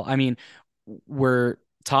the ball. I mean, we're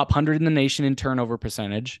top 100 in the nation in turnover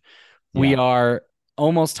percentage. We are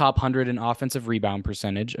almost top 100 in offensive rebound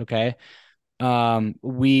percentage. Okay.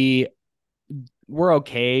 We're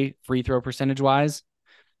okay free throw percentage wise.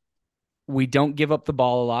 We don't give up the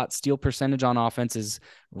ball a lot. Steal percentage on offense is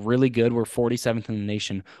really good. We're 47th in the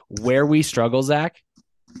nation. Where we struggle, Zach,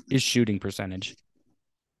 is shooting percentage.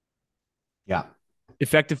 Yeah.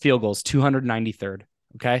 Effective field goals, 293rd.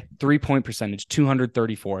 Okay. 3-point percentage,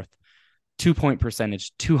 234th. 2-point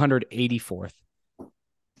percentage, 284th.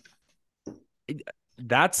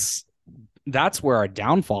 That's where our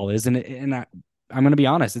downfall is. And I'm going to be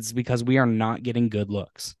honest, it's because we are not getting good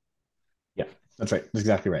looks. Yeah, that's right. That's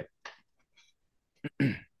exactly right.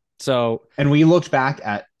 So, and we looked back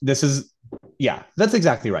at that's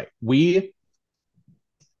exactly right.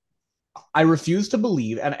 I refuse to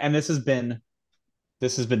believe, and this has been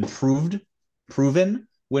proven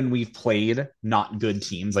when we've played not good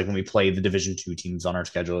teams, like when we play the Division II teams on our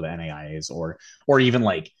schedule, the NAIAs, or even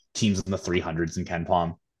like teams in the 300s in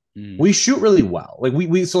KenPom. We shoot really well. Like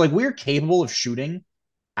we're capable of shooting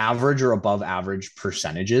average or above average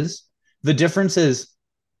percentages. The difference is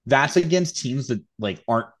that's against teams that like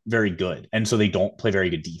aren't very good, and so they don't play very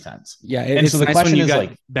good defense. Yeah, and so the nice question when you is got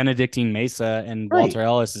like Benedictine Mesa and Walter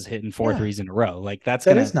Ellis is hitting 4 threes in a row. Like that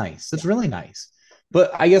is nice. That's really nice.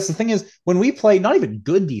 But I guess the thing is, when we play not even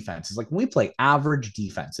good defenses, like when we play average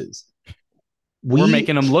defenses, we're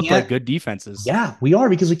making them look like good defenses. Yeah, we are,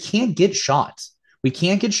 because we can't get shots.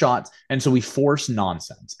 And so we force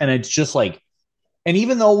nonsense. And it's just like, and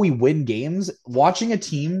even though we win games, watching a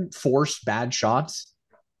team force bad shots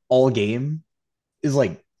all game is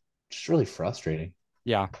like just really frustrating.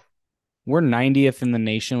 Yeah. We're 90th in the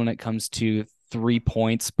nation when it comes to 3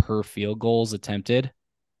 points per field goals attempted.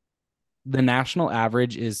 The national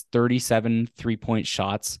average is 37 3-point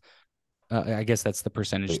shots. I guess that's the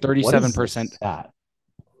percentage. 37%.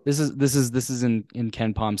 This is in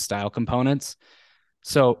KenPom style components.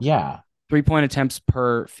 So 3-point attempts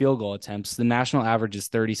per field goal attempts. The national average is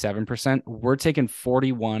 37%. We're taking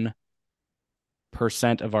 41%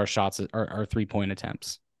 of our shots are 3-point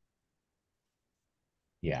attempts.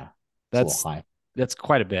 Yeah, that's high. That's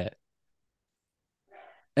quite a bit.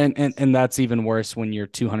 And that's even worse when you're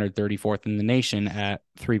 234th in the nation at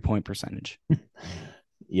 3-point percentage.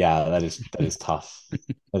 Yeah, that is tough.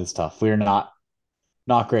 That is tough. We're not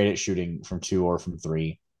great at shooting from 2 or from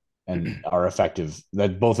 3, and our effective,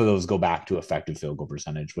 that both of those go back to effective field goal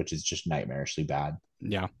percentage, which is just nightmarishly bad.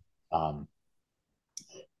 Yeah. And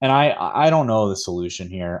I don't know the solution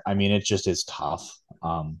here. I mean, it just is tough.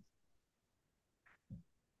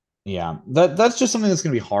 Yeah, that's just something that's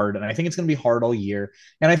going to be hard, and I think it's going to be hard all year.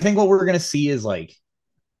 And I think what we're going to see is like,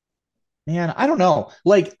 man, I don't know.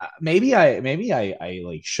 Like maybe I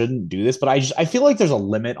like shouldn't do this, but I feel like there's a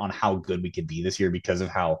limit on how good we could be this year because of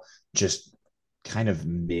how just kind of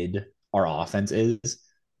mid our offense is.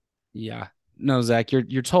 Yeah. No, Zach,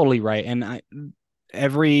 you're totally right. And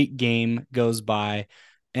every game goes by,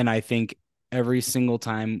 and I think every single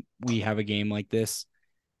time we have a game like this,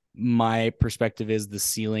 my perspective is the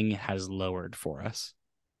ceiling has lowered for us,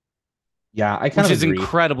 Yeah, I kind which of is agree.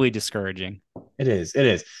 incredibly discouraging. It is. It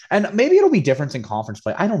is. And maybe it'll be different in conference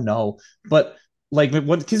play. I don't know. But like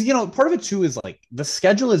when because part of it too is like the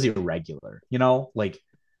schedule is irregular, like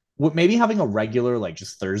maybe having a regular like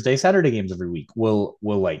just Thursday, Saturday games every week will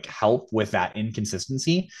like help with that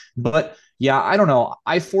inconsistency. But yeah, I don't know.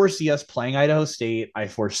 I foresee us playing Idaho State. I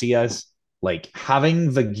foresee us like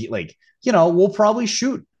having we'll probably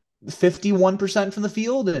shoot 51% from the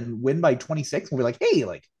field and win by 26. We'll be like, hey,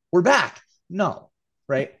 like we're back. No,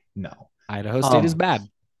 right? No. Idaho State is Um, bad.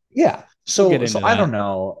 yeah. We'll get So into I that. don't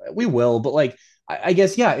know. We will, but like I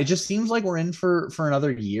guess yeah, it just seems like we're in for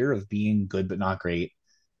another year of being good but not great.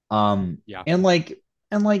 Yeah. And like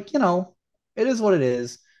it is what it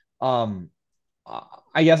is. Um,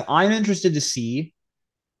 I guess I'm interested to see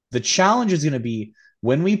the challenge is going to be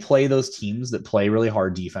when we play those teams that play really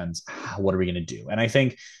hard defense. What are we going to do? And I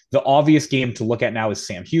think the obvious game to look at now is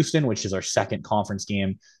Sam Houston, which is our second conference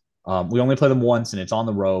game. We only play them once, and it's on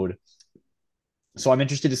the road. So I'm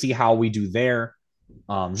interested to see how we do there.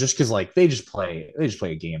 Just because like they just play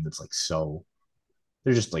a game that's like so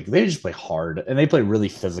they just play hard and they play really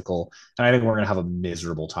physical. And I think we're gonna have a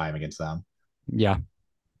miserable time against them. Yeah.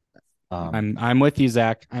 Um, I'm with you,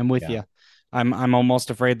 Zach. I'm with yeah, you. I'm almost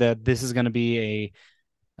afraid that this is going to be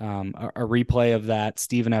a replay of that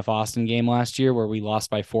Stephen F. Austin game last year where we lost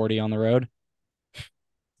by 40 on the road.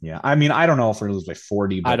 yeah. I mean, I don't know if we're gonna lose by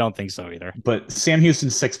 40, I but don't think so either. Sam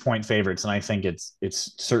Houston's 6 point favorites, and I think it's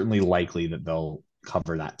certainly likely that they'll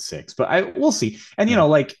cover that six. But we'll see. And Yeah.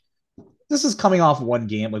 like this is coming off one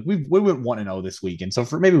game. Like we went 1-0 this week, and so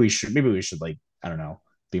for maybe we should like I don't know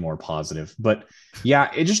be more positive. But yeah,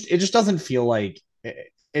 it just doesn't feel like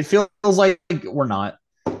it feels like we're not.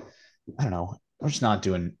 I don't know. We're just not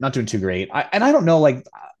doing too great. And I don't know. Like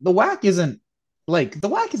the WAC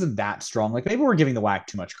isn't that strong. Like maybe we're giving the WAC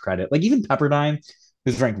too much credit. Like even Pepperdine,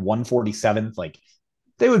 who's ranked 147th, like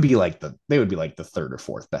they would be like the third or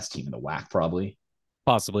fourth best team in the WAC probably.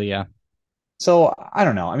 Possibly, yeah. So I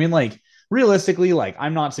don't know. I mean, like realistically, like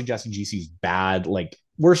I'm not suggesting GC's bad. Like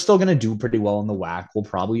we're still gonna do pretty well in the WAC. We'll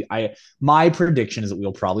probably my prediction is that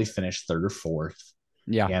we'll probably finish third or fourth,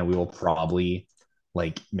 Yeah. and we will probably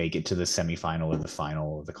like make it to the semifinal or the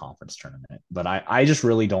final of the conference tournament. But I just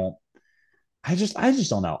really don't. I just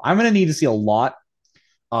don't know. I'm gonna need to see a lot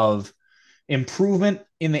of improvement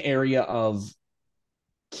in the area of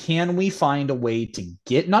can we find a way to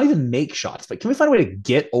get not even make shots, but can we find a way to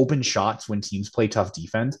get open shots when teams play tough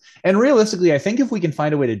defense? And realistically, I think if we can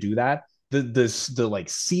find a way to do that, the like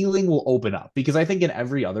ceiling will open up because I think in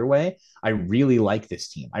every other way, I really like this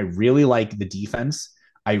team. I really like the defense.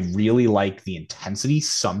 I really like the intensity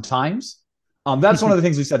sometimes. That's one of the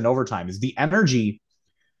things we said in overtime is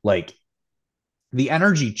like the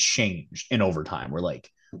energy changed in overtime.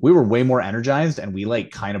 We were way more energized and we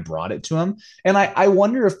like kind of brought it to him. And I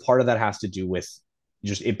wonder if part of that has to do with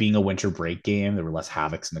just it being a winter break game. There were less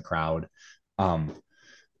havocs in the crowd. Um,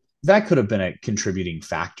 that could have been a contributing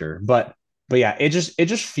factor. But yeah, it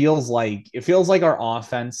just feels like our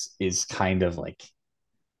offense is kind of like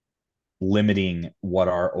limiting what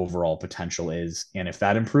our overall potential is. And if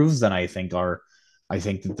that improves, then I think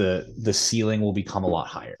that the ceiling will become a lot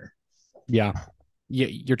higher. Yeah. Yeah,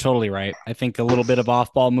 you're totally right. I think a little bit of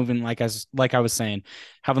off ball movement, like I was saying,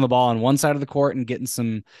 having the ball on one side of the court and getting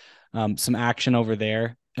some action over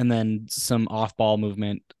there, and then some off ball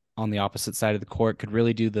movement on the opposite side of the court could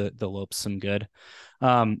really do the Lopes some good.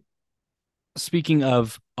 Um, Speaking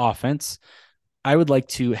of offense, I would like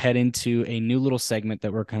to head into a new little segment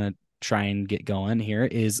that we're gonna try and get going here.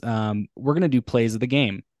 Is we're gonna do plays of the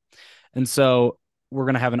game. And so we're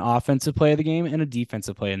going to have an offensive play of the game and a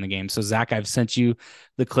defensive play in the game. So Zach, I've sent you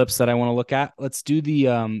the clips that I want to look at. Let's do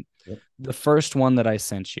the first one that I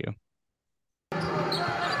sent you.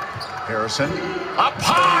 Harrison up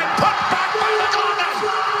high, put back by the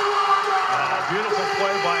Beautiful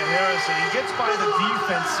play by Harrison. He gets by the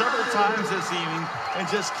defense several times this evening and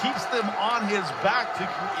just keeps them on his back to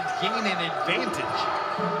gain an advantage.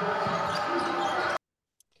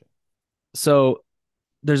 So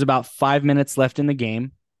there's about 5 minutes left in the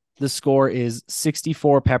game. The score is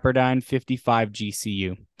 64 Pepperdine, 55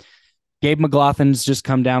 GCU. Gabe McLaughlin's just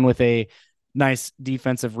come down with a nice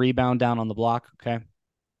defensive rebound down on the block. Okay.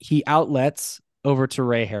 He outlets over to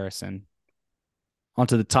Ray Harrison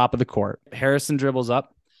onto the top of the court. Harrison dribbles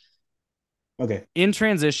up. Okay. In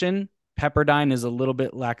transition, Pepperdine is a little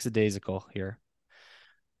bit lackadaisical here.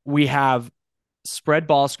 We have spread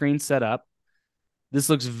ball screen set up. This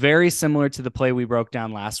looks very similar to the play we broke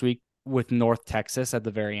down last week with North Texas at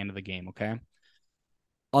the very end of the game, okay?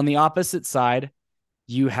 On the opposite side,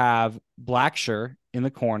 you have Blacksher in the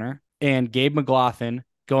corner and Gabe McLaughlin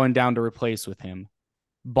going down to replace with him.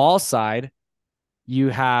 Ball side, you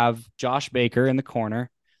have Josh Baker in the corner.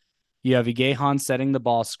 You have Igahan setting the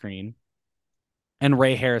ball screen and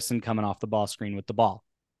Ray Harrison coming off the ball screen with the ball.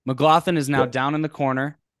 McLaughlin is now down in the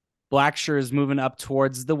corner. Blacksher is moving up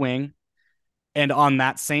towards the wing. And on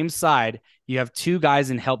that same side, you have two guys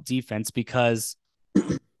in help defense because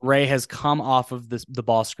Ray has come off of the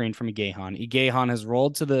ball screen from Igahan. Igahan has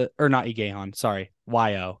rolled to the, or not Igahan, sorry,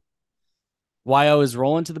 YO. YO is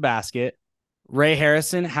rolling to the basket. Ray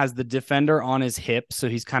Harrison has the defender on his hip, so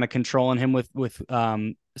he's kind of controlling him with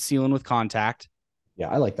sealing with contact. Yeah,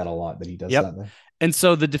 I like that a lot that he does that. There. And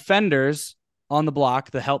so the defenders on the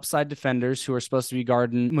block, the help side defenders who are supposed to be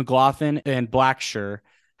guarding McLaughlin and Blacksher,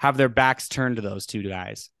 have their backs turned to those two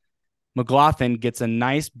guys. McLaughlin gets a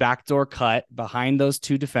nice backdoor cut behind those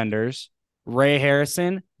two defenders. Ray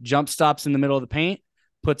Harrison jump stops in the middle of the paint,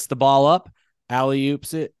 puts the ball up,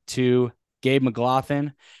 alley-oops it to Gabe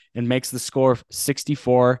McLaughlin, and makes the score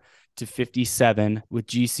 64-57 with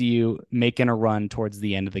GCU making a run towards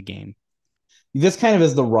the end of the game. This kind of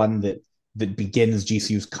is the run that begins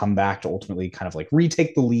GCU's comeback to ultimately kind of like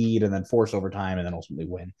retake the lead and then force overtime and then ultimately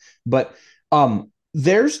win. But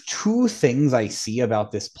there's two things I see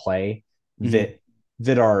about this play that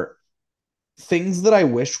are things that I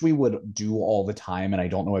wish we would do all the time, and I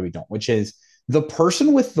don't know why we don't, which is the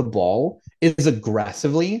person with the ball is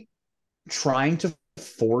aggressively trying to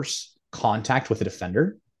force contact with a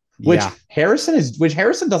defender, which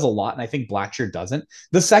Harrison does a lot, and I think Blacksher doesn't.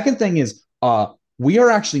 The second thing is we are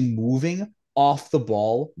actually moving off the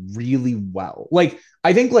ball really well. Like,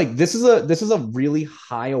 I think like this is a really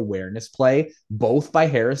high awareness play, both by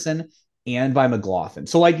Harrison and by McLaughlin.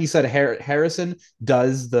 So like you said, Harrison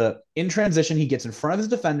does in transition, he gets in front of his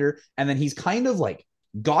defender, and then he's kind of like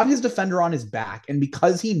got his defender on his back. And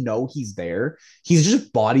because he's there, he's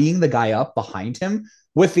just bodying the guy up behind him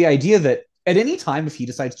with the idea that at any time, if he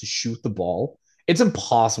decides to shoot the ball, it's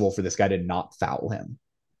impossible for this guy to not foul him.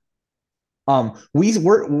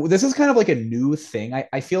 This is kind of like a new thing.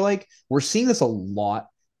 I feel like we're seeing this a lot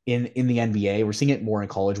in the NBA. We're seeing it more in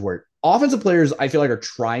college where offensive players, I feel like, are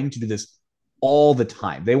trying to do this all the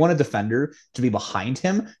time. They want a defender to be behind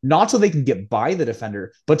him, not so they can get by the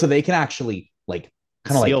defender, but so they can actually like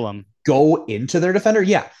kind of like them. Go into their defender.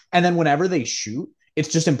 Yeah. And then whenever they shoot, it's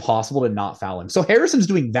just impossible to not foul him. So Harrison's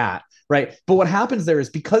doing that, right? But what happens there is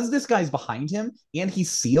because this guy's behind him and he's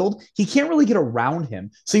sealed, he can't really get around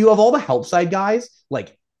him. So you have all the help side guys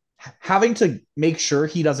like having to make sure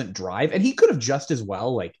he doesn't drive. And he could have just as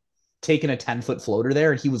well like taken a 10-foot floater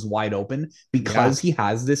there and he was wide open because he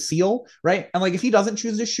has this seal, right? And like if he doesn't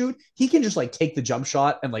choose to shoot, he can just like take the jump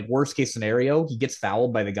shot and like worst case scenario, he gets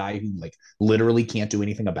fouled by the guy who like literally can't do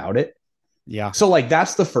anything about it. Yeah. So like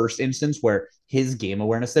that's the first instance where his game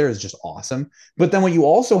awareness there is just awesome. But then what you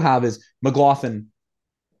also have is McLaughlin,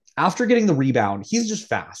 after getting the rebound, he's just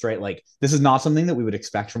fast, right? Like this is not something that we would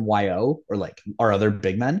expect from YO or like our other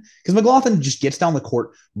big men because McLaughlin just gets down the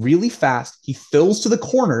court really fast. He fills to the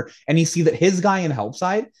corner and you see that his guy in help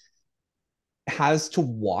side has to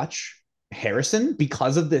watch Harrison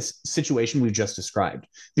because of this situation we've just described.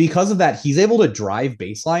 Because of that, he's able to drive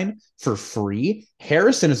baseline for free.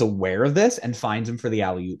 Harrison is aware of this and finds him for the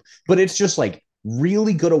alley-oop. But it's just like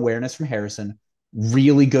really good awareness from Harrison,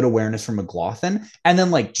 really good awareness from McLaughlin, and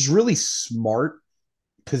then like just really smart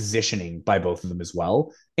positioning by both of them as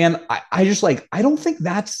well. And I just like, I don't think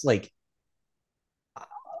that's that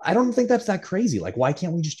crazy. Like, why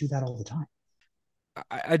can't we just do that all the time?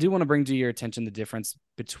 I do want to bring to your attention the difference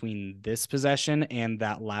between this possession and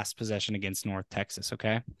that last possession against North Texas,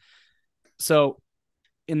 okay? So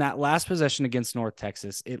in that last possession against North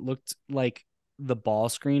Texas, it looked like the ball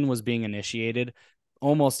screen was being initiated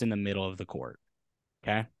almost in the middle of the court,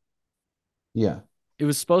 okay? Yeah. It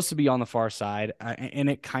was supposed to be on the far side, and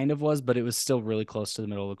it kind of was, but it was still really close to the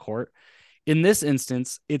middle of the court. In this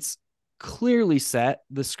instance, it's clearly set.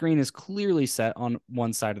 The screen is clearly set on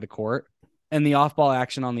one side of the court. And the off-ball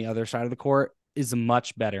action on the other side of the court is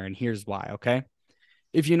much better, and here's why, okay?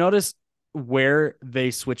 If you notice where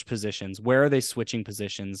they switch positions, where are they switching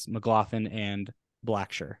positions, McLaughlin and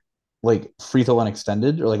Blacksher? like free throw line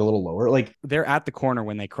extended or like a little lower. Like they're at the corner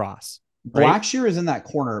when they cross. Right? Blackshear is in that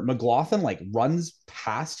corner. McLaughlin like runs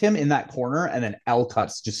past him in that corner, and then L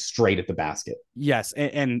cuts just straight at the basket. Yes,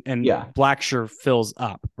 and Yeah. Blackshear fills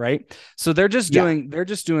up, right? So they're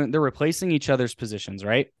replacing each other's positions,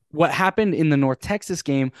 right? What happened in the North Texas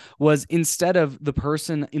game was instead of the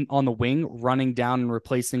person on the wing running down and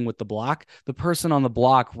replacing with the block, the person on the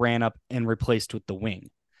block ran up and replaced with the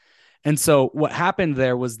wing. And so what happened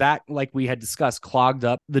there was that, like we had discussed, clogged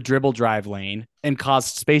up the dribble drive lane and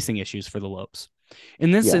caused spacing issues for the Lopes. In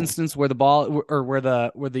this instance, where the ball or where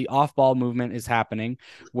the off ball movement is happening,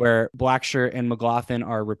 where Blackshear and McLaughlin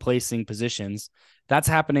are replacing positions, that's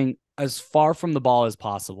happening as far from the ball as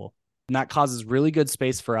possible. And that causes really good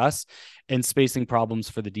space for us and spacing problems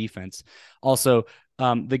for the defense. Also,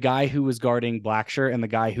 the guy who was guarding Blackshear and the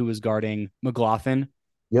guy who was guarding McLaughlin.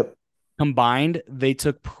 Yep. Combined, they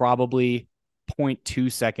took probably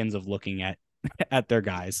 0.2 seconds of looking at their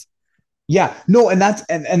guys. Yeah, no, and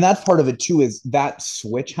that's part of it too, is that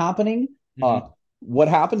switch happening. Mm-hmm. What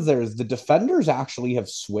happens there is the defenders actually have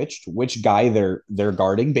switched which guy they're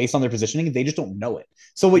guarding based on their positioning. They just don't know it.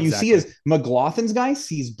 So what you see is McLaughlin's guy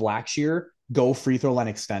sees Blackshear go free throw line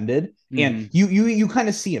extended, and you kind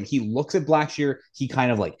of see him. He looks at Blackshear. He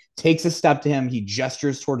kind of like takes a step to him. He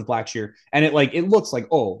gestures towards Blackshear, and it looks like,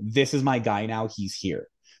 oh, this is my guy now. He's here.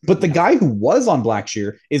 But the guy who was on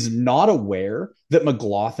Blackshear is not aware that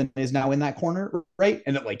McLaughlin is now in that corner, right?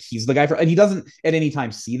 And that like he's the guy and he doesn't at any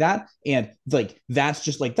time see that. And like that's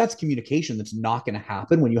just like that's communication that's not going to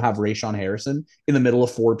happen when you have Rayshon Harrison in the middle of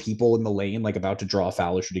 4 people in the lane, like about to draw a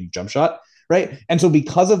foul or shooting a jump shot, right? And so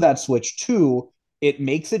because of that switch too, it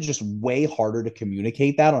makes it just way harder to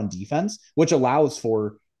communicate that on defense, which allows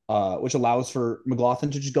for McLaughlin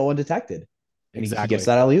to just go undetected. And he gets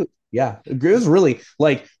that alley-oop. Yeah, it was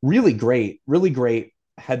really great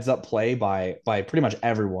heads up play by pretty much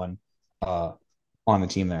everyone on the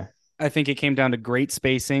team there. I think it came down to great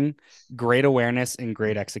spacing, great awareness, and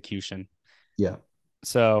great execution. Yeah.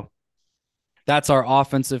 So that's our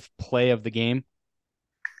offensive play of the game.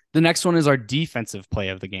 The next one is our defensive play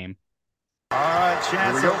of the game. All right,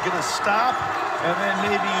 chance they're going to stop and then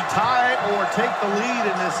maybe tie or take the lead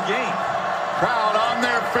in this game. Crowd on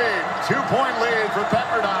their feet. 2-point lead for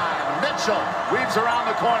Pepperdine. Mitchell weaves around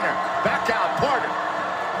the corner. Back out, Porter.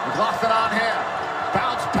 McLaughlin on him.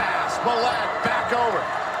 Bounce pass. Millett back over.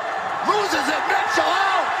 Loses it. Mitchell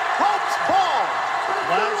out. Ropes fall.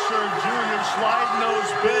 Blackshear Jr. sliding those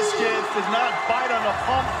biscuits. Did not bite on a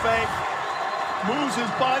pump fake. Moves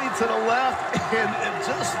his body to the left. And it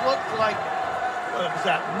just looked like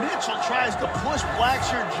Mitchell tries to push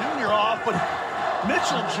Blackshear Jr. off, but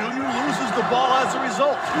Mitchell Jr. loses the ball as a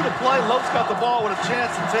result. 2 to play. Lopes got the ball with a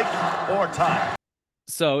chance to take or tie.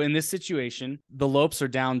 So in this situation, the Lopes are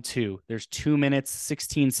down 2. There's 2 minutes,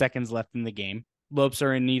 16 seconds left in the game. Lopes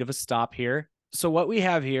are in need of a stop here. So what we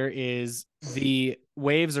have here is the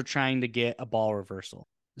Waves are trying to get a ball reversal.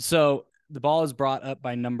 So the ball is brought up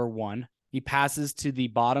by number 1. He passes to the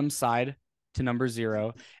bottom side to number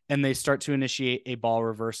 0, and they start to initiate a ball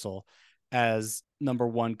reversal as number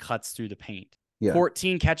 1 cuts through the paint. Yeah.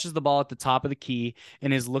 14 catches the ball at the top of the key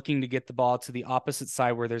and is looking to get the ball to the opposite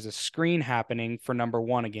side where there's a screen happening for number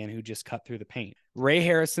 1 again, who just cut through the paint. Ray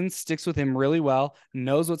Harrison sticks with him really well,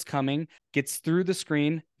 knows what's coming, gets through the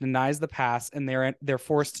screen, denies the pass, and they're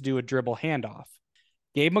forced to do a dribble handoff.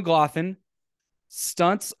 Gabe McLaughlin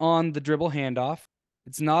stunts on the dribble handoff.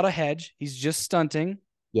 It's not a hedge. He's just stunting.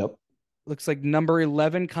 Yep. Looks like number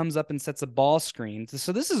 11 comes up and sets a ball screen.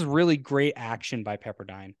 So this is really great action by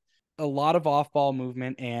Pepperdine. A lot of off-ball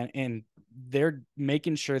movement, and they're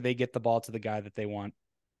making sure they get the ball to the guy that they want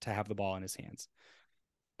to have the ball in his hands.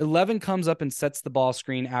 11 comes up and sets the ball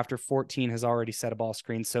screen after 14 has already set a ball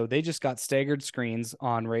screen. So they just got staggered screens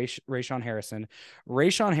on Rayshon Harrison.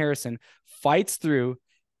 Rayshon Harrison fights through,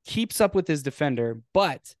 keeps up with his defender,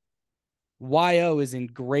 but YO is in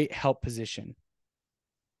great help position.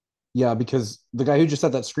 Yeah, because the guy who just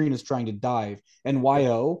set that screen is trying to dive, and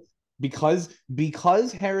YO... Because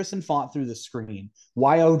Harrison fought through the screen,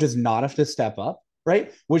 YO does not have to step up,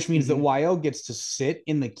 right? Which means that YO gets to sit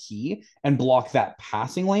in the key and block that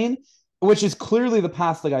passing lane, which is clearly the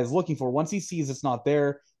pass the guy's looking for. Once he sees it's not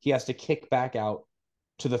there, he has to kick back out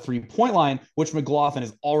to the 3-point line, which McLaughlin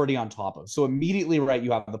is already on top of. So immediately, right,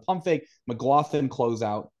 you have the pump fake, McLaughlin close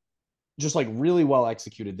out, just like really well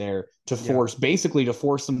executed there to force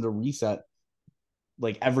them to reset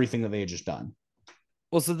like everything that they had just done.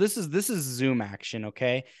 Well, so this is zoom action,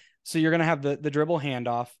 okay? So you're going to have the dribble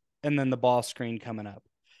handoff and then the ball screen coming up.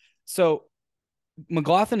 So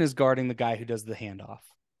McLaughlin is guarding the guy who does the handoff.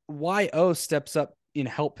 YO steps up in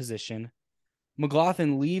help position.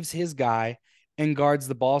 McLaughlin leaves his guy and guards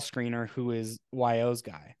the ball screener, who is YO's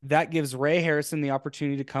guy. That gives Ray Harrison the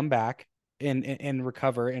opportunity to come back and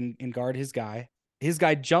recover and guard his guy. His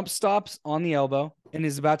guy jump stops on the elbow and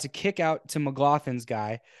is about to kick out to McLaughlin's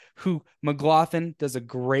guy, who McLaughlin does a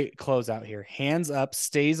great closeout here. Hands up,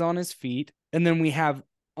 stays on his feet. And then we have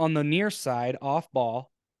on the near side, off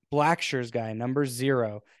ball, Blackshear's guy, number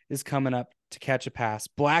 0, is coming up to catch a pass.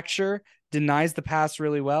 Blackshear denies the pass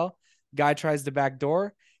really well. Guy tries to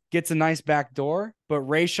backdoor, gets a nice backdoor, but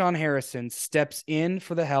Rayshawn Harrison steps in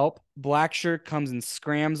for the help. Blackshear comes and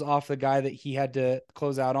scrams off the guy that he had to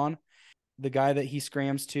close out on. The guy that he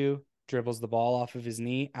scrams to dribbles the ball off of his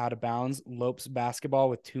knee, out of bounds, lopes basketball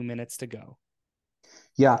with 2 minutes to go.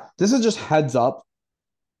 Yeah, this is just heads up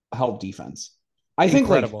help defense.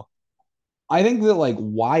 Incredible. I think that like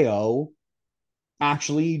YO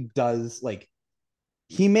actually does, like,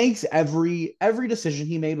 he makes every decision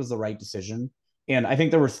he made was the right decision. And I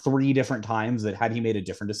think there were 3 different times that had he made a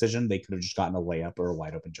different decision, they could have just gotten a layup or a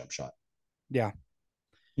wide open jump shot. Yeah.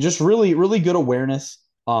 Just really, really good awareness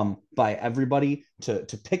by everybody to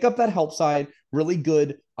pick up that help side. Really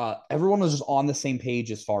good. Everyone was just on the same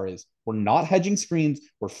page as far as we're not hedging screens,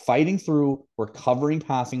 we're fighting through, we're covering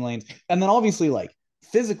passing lanes. And then obviously, like,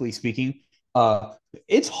 physically speaking,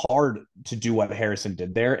 it's hard to do what Harrison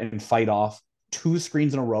did there and fight off 2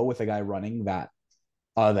 screens in a row with a guy running that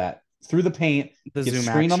through the paint, the get zoom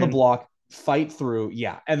screen action on the block, fight through,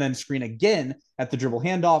 and then screen again at the dribble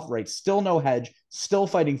handoff, right? Still no hedge, still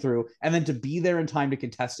fighting through, and then to be there in time to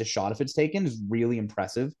contest a shot if it's taken is really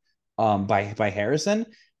impressive by Harrison.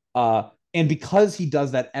 And because he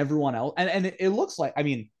does that, everyone else, and it looks like, I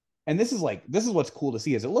mean, and this is what's cool to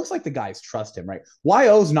see, is it looks like the guys trust him, right?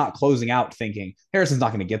 YO's not closing out thinking Harrison's not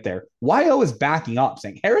going to get there. YO is backing up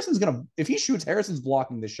saying Harrison's going to, if he shoots, Harrison's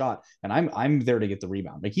blocking the shot and I'm there to get the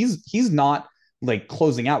rebound. Like he's not like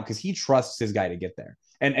closing out because he trusts his guy to get there.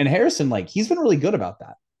 And Harrison, like, he's been really good about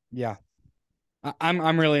that. Yeah.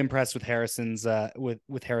 I'm really impressed with Harrison's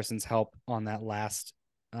with Harrison's help on that last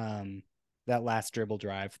dribble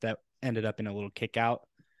drive that ended up in a little kick out.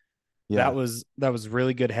 Yeah. That was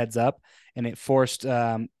really good heads up, and it forced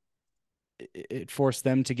them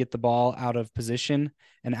to get the ball out of position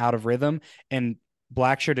and out of rhythm. And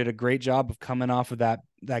Blackshear did a great job of coming off of that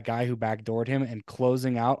guy who backdoored him and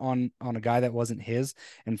closing out on a guy that wasn't his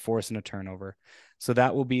and forcing a turnover. So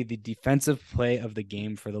that will be the defensive play of the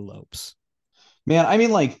game for the Lopes. Man, I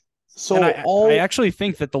mean, like, so I actually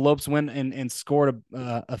think that the Lopes went and scored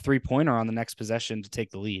a 3-pointer on the next possession to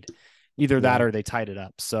take the lead. Either that or they tied it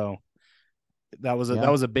up. So that was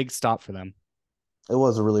a big stop for them. It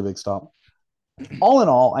was a really big stop. All in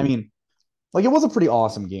all, I mean, like, it was a pretty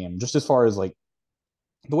awesome game. Just as far as, like,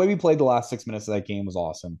 the way we played the last 6 minutes of that game was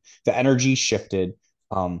awesome. The energy shifted.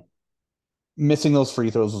 Missing those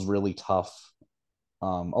free throws was really tough.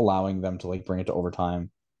 Allowing them to, like, bring it to overtime.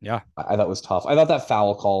 Yeah. I thought was tough. I thought that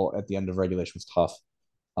foul call at the end of regulation was tough.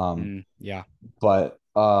 But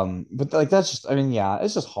like, that's just, I mean, yeah,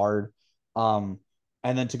 it's just hard. And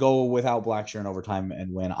then to go without Blackshear in overtime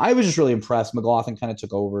and win, I was just really impressed. McLaughlin kind of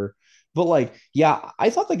took over, but, like, yeah, I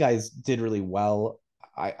thought the guys did really well.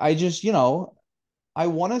 I just, I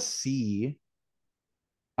want to see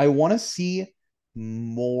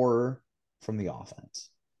more from the offense.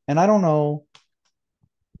 And I don't know.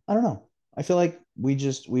 I feel like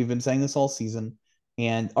we've been saying this all season,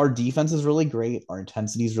 and our defense is really great. Our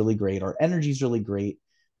intensity is really great. Our energy is really great.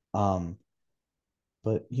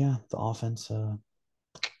 But yeah, the offense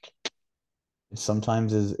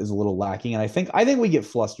sometimes is a little lacking. And I think we get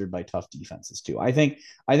flustered by tough defenses too. I think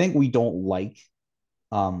we don't like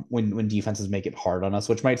when defenses make it hard on us,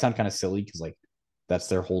 which might sound kind of silly because, like, that's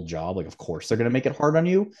their whole job. Like, of course they're going to make it hard on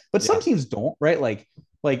you, but some teams don't, right? Like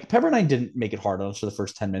Pepperdine didn't make it hard on us for the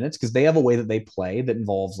first 10 minutes because they have a way that they play that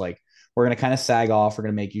involves, like, we're going to kind of sag off, we're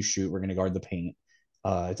going to make you shoot, we're going to guard the paint.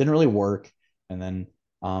 It didn't really work. And then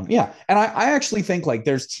and I actually think, like,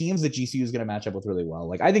 there's teams that GCU is going to match up with really well.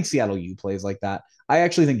 Like, I think Seattle U plays like that. I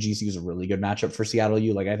actually think GCU is a really good matchup for Seattle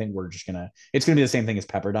U. Like, I think it's going to be the same thing as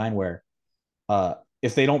Pepperdine, where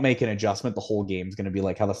if they don't make an adjustment, the whole game is going to be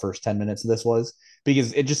like how the first 10 minutes of this was,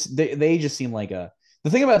 because they just seem like the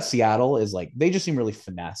thing about Seattle is, like, they just seem really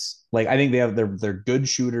finesse. Like, I think they're good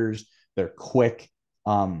shooters. They're quick,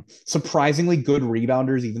 surprisingly good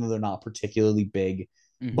rebounders, even though they're not particularly big,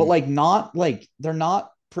 but, like, they're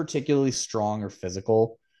not particularly strong or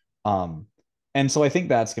physical. And so I think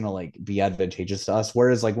that's going to, like, be advantageous to us.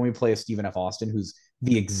 Whereas, like, when we play a Stephen F. Austin, who's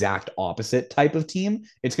the exact opposite type of team,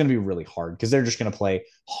 it's going to be really hard because they're just going to play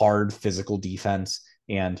hard physical defense.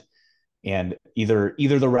 And And either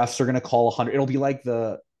the refs are going to call 100. It'll be like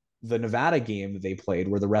the Nevada game that they played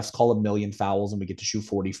where the refs call a million fouls and we get to shoot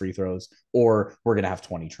 40 free throws, or we're going to have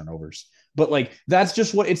 20 turnovers. But like, that's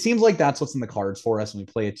just what it seems like. That's what's in the cards for us when we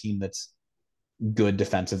play a team that's good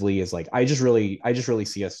defensively. Is like, I just really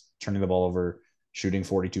see us turning the ball over, shooting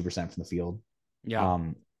 42% from the field. Yeah.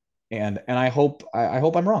 And I hope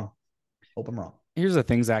I'm wrong. Hope I'm wrong. Here's the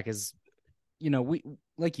thing, Zach, is, we,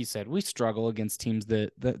 like you said, we struggle against teams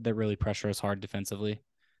that really pressure us hard defensively.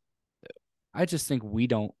 I just think we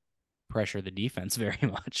don't pressure the defense very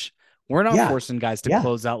much. We're not forcing guys to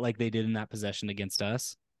close out like they did in that possession against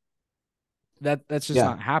us. That's just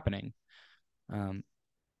not happening.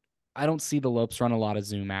 I don't see the Lopes run a lot of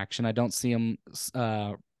zoom action. I don't see them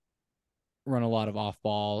run a lot of off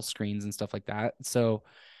ball screens and stuff like that. So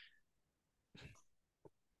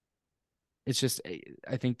it's just,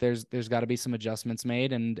 I think there's got to be some adjustments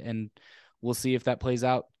made, and we'll see if that plays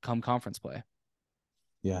out come conference play.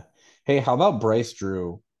 Yeah. Hey, how about Bryce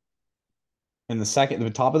Drew in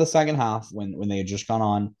the top of the second half when they had just gone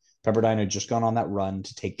on, Pepperdine had just gone on that run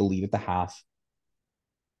to take the lead at the half.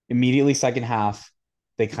 Immediately second half,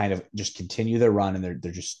 they kind of just continue their run, and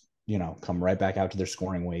they're just, come right back out to their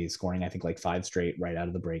scoring ways, scoring I think like 5 straight right out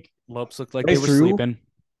of the break. Lopes looked like Bryce they were Drew, sleeping.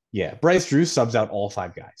 Yeah, Bryce Drew subs out all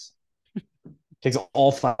 5 guys. Takes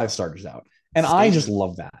all 5 starters out. And I just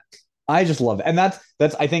love that. And that's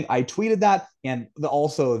I think I tweeted that, and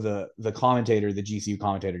also the commentator, the GCU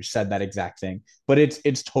commentator, said that exact thing. But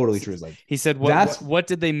it's totally true. It's like, he said, what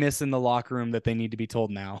did they miss in the locker room that they need to be told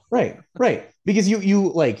now? Right. Because you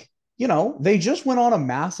like, they just went on a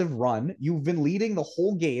massive run. You've been leading the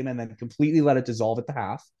whole game and then completely let it dissolve at the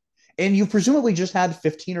half. And you presumably just had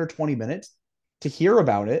 15 or 20 minutes to hear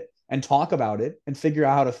about it and talk about it and figure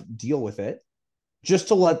out how to deal with it, just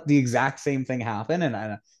to let the exact same thing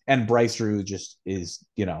happen. And Bryce Drew just is,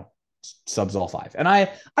 subs all 5. And I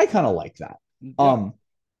kind of like that. Yeah.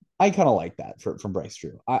 I kind of like that from Bryce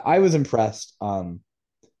Drew. I was impressed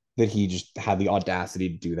that he just had the audacity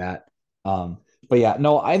to do that. But yeah,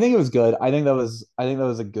 no, I think it was good. I think that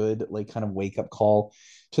was a good, like, kind of wake up call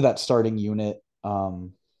to that starting unit. But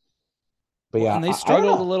yeah, and they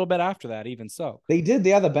struggled a little bit after that, even so. They did.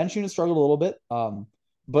 Yeah, the bench unit struggled a little bit.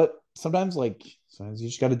 But sometimes you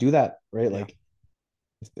just got to do that, right? Yeah. Like,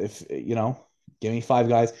 if give me 5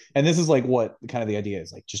 guys, and this is like what kind of the idea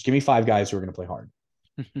is, like, just give me 5 guys who are going to play hard.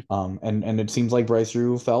 And it seems like Bryce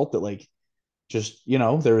Drew felt that, like, just,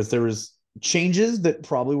 there was changes that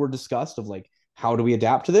probably were discussed of, like, how do we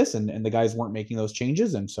adapt to this, and the guys weren't making those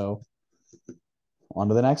changes, and so on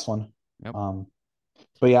to the next one. Yep.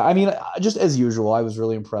 But yeah, I mean, just as usual, I was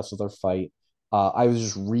really impressed with our fight. I was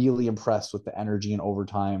just really impressed with the energy in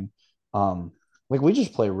overtime. Like, we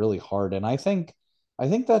just play really hard, and I think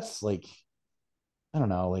that's, like, I don't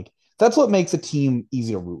know, like, that's what makes a team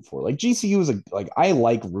easy to root for. Like, GCU is I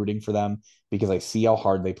like rooting for them because I see how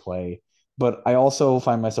hard they play, but I also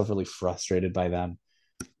find myself really frustrated by them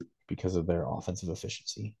because of their offensive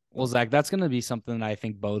efficiency. Well, Zach, that's going to be something that I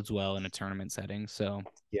think bodes well in a tournament setting. So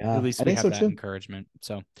yeah, at least we have that encouragement.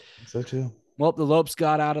 So too. Well, the Lopes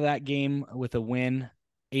got out of that game with a win,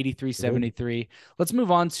 83-73. Let's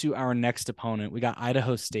move on to our next opponent. We got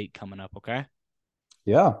Idaho State coming up, okay?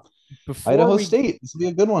 Yeah. Idaho State. This will be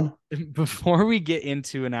a good one. Before we get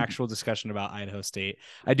into an actual discussion about Idaho State,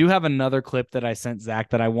 I do have another clip that I sent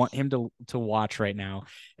Zach that I want him to watch right now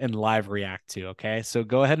and live react to, okay? So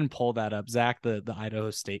go ahead and pull that up, Zach, the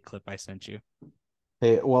Idaho State clip I sent you.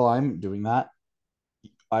 Hey, while I'm doing that,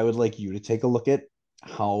 I would like you to take a look at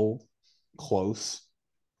how close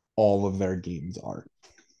all of their games are.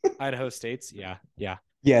 Idaho State's, yeah.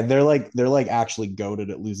 They're like actually goated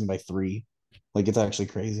at losing by 3. Like, it's actually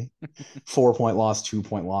crazy. 4-point loss,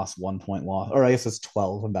 2-point loss, 1-point loss. Or I guess it's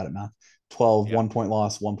 12. I'm bad at math. 12, yeah. 1-point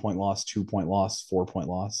loss, 1-point loss, 2-point loss, 4-point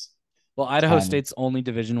loss. Well, Idaho 10. State's only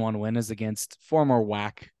Division I win is against former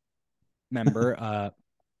WAC member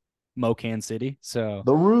Mocan City. So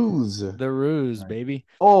the Ruse, right. Baby.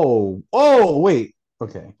 Oh, wait.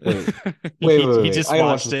 Okay, wait. He just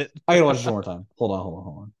watched it. I gotta watch it one more time. Hold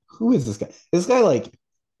on. Who is this guy? This guy, like,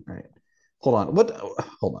 all right. Hold on. What?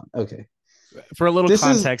 Hold on. Okay. For a little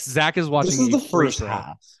context, Zach is watching. This is the first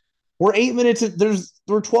half. We're 8 minutes.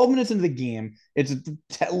 We're 12 minutes into the game. It's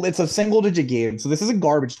a single digit game. So this isn't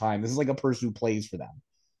garbage time. This is like a person who plays for them.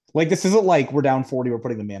 Like, this isn't like we're down 40. We're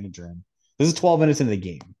putting the manager in. This is 12 minutes into the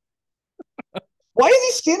game. Why is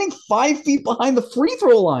he standing 5 feet behind the free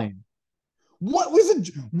throw line? What was it?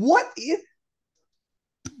 What is,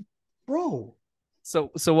 bro?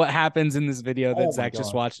 So what happens in this video that Zach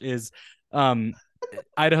just watched is,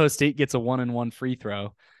 Idaho State gets a 1-and-1 free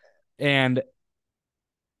throw, and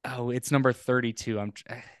Oh, it's number 32.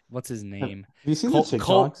 What's his name? Have you seen the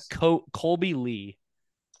TikToks? Colby Lee.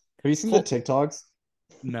 Have you seen the TikToks?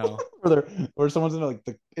 No. Where someone's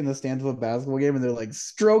in the stands of a basketball game and they're like,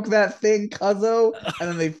 stroke that thing, cuzzo, and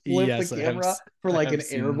then they flip the Yes, camera for I like have an air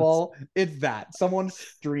seen this. ball. It's that. Someone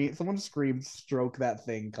screamed, stroke that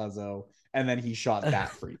thing, cuzzo, and then he shot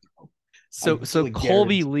that free throw. So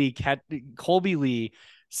Colby Lee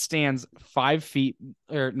stands 5 feet,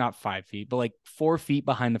 or not 5 feet, but like 4 feet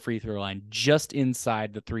behind the free throw line, just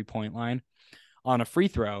inside the 3-point line on a free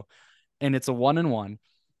throw, and it's a 1-and-1.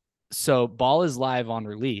 So ball is live on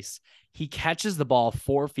release. He catches the ball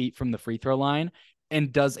 4 feet from the free throw line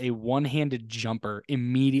and does a one-handed jumper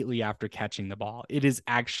immediately after catching the ball. It is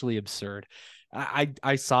actually absurd.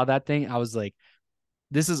 I saw that thing. I was like,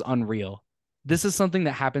 this is unreal. This is something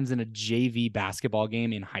that happens in a JV basketball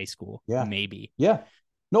game in high school. Yeah. Maybe. Yeah.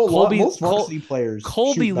 No, most varsity players.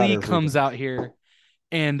 Colby Lee comes out here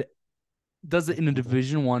and does it in a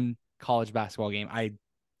Division I college basketball game.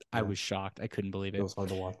 I was shocked. I couldn't believe it. It was hard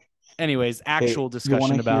to watch. Anyways, actual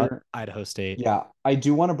discussion about Idaho State. Yeah, I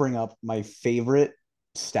do want to bring up my favorite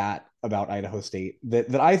stat about Idaho State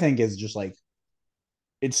that I think is just like,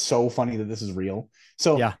 it's so funny that this is real.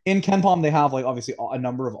 So yeah. In KenPom, they have like obviously a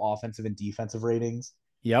number of offensive and defensive ratings.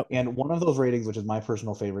 Yep. And one of those ratings, which is my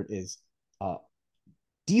personal favorite, is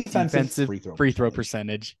defensive free throw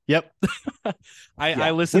percentage. Yep.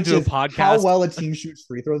 I listened to a podcast. How well a team shoots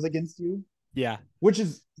free throws against you. Yeah.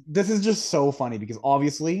 This is just so funny because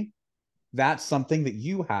obviously that's something that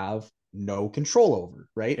you have no control over,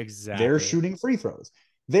 right? Exactly. They're shooting free throws.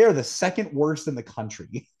 They are the second worst in the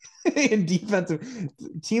country in defensive.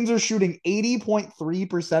 Teams are shooting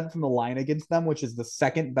 80.3% from the line against them, which is the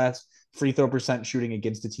second best free throw percent shooting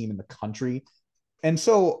against a team in the country. And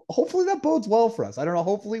so hopefully that bodes well for us. I don't know.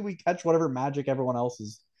 Hopefully we catch whatever magic everyone else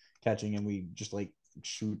is catching and we just like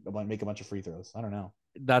make a bunch of free throws. I don't know.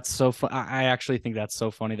 That's so fun. I actually think that's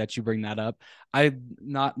so funny that you bring that up. I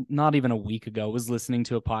not even a week ago was listening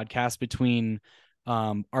to a podcast between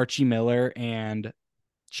Archie Miller and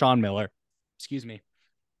Sean Miller, excuse me.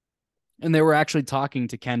 And they were actually talking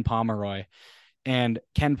to Ken Pomeroy, and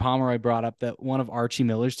Ken Pomeroy brought up that one of Archie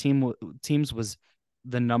Miller's teams was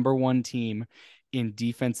the number 1 team in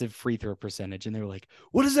defensive free throw percentage. And they were like,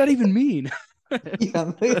 what does that even mean?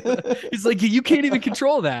 He's like, you can't even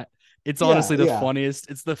control that. It's honestly the funniest.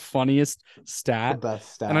 It's the funniest stat. The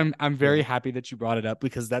best stat. And I'm very happy that you brought it up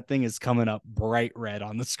because that thing is coming up bright red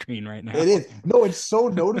on the screen right now. It is. No, it's so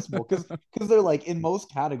noticeable because they're like in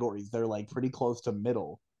most categories, they're like pretty close to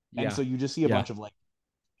middle. And so you just see a bunch of like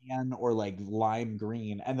tan or like lime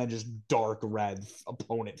green and then just dark red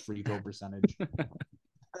opponent free throw percentage.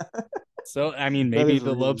 So I mean maybe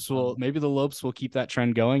the Lopes will keep that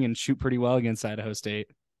trend going and shoot pretty well against Idaho State.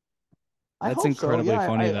 That's incredibly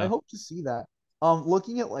funny, though. I hope to see that.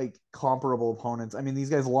 Looking at like comparable opponents, I mean, these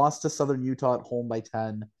guys lost to Southern Utah at home by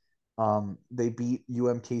 10. They beat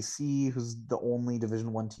UMKC, who's the only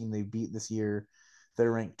Division I team they beat this year.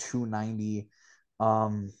 They're ranked 290.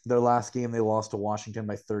 Their last game, they lost to Washington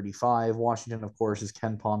by 35. Washington, of course, is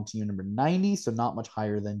KenPom team number 90, so not much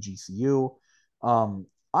higher than GCU.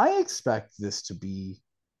 I expect this to be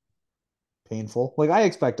painful. Like, I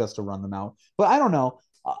expect us to run them out, but I don't know.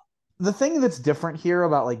 The thing that's different here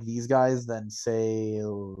about like these guys than say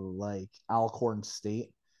like Alcorn State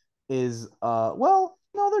is well,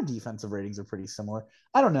 no, their defensive ratings are pretty similar.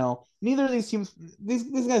 I don't know. Neither of these teams,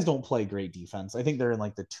 these guys don't play great defense. I think they're in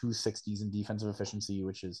like the 260s in defensive efficiency,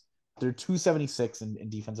 which is they're 276 in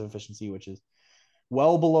defensive efficiency, which is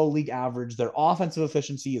well below league average. Their offensive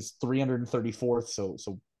efficiency is 334th,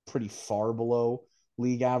 so pretty far below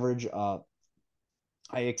league average.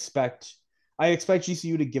 I expect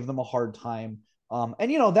GCU to give them a hard time.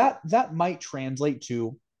 And you know, that might translate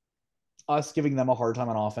to us giving them a hard time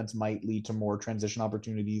on offense, might lead to more transition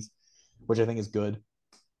opportunities, which I think is good.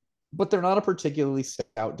 But they're not a particularly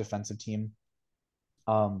stout defensive team.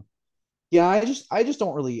 Yeah, I just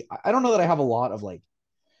don't really, I don't know that I have a lot of like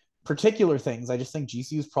particular things. I just think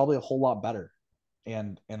GCU is probably a whole lot better.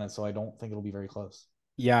 And so I don't think it'll be very close.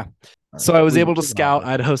 Yeah. Right. So I was able to scout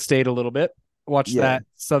Idaho State a little bit. Watch that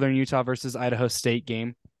Southern Utah versus Idaho State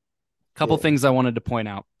game. Couple things I wanted to point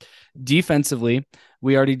out. Defensively,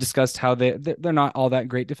 we already discussed how they're not all that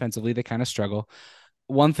great defensively. They kind of struggle.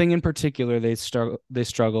 One thing in particular they struggle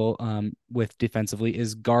with defensively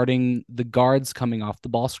is guarding the guards coming off the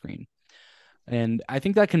ball screen. And I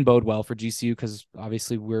think that can bode well for GCU because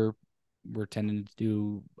obviously we're tending to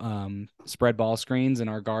do spread ball screens and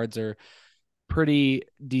our guards are pretty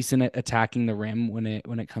decent at attacking the rim when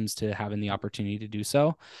it comes to having the opportunity to do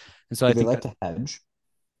so. And so I think like to hedge.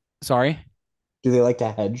 Sorry? Do they like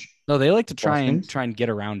to hedge No, they like to cross try screens? and get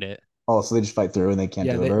around it. Oh, so they just fight through and they can't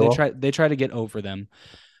Yeah, do it very well. they try to get over them.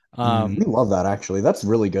 We love that actually. That's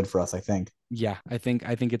really good for us, I think. Yeah, I think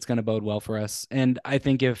it's going to bode well for us. And I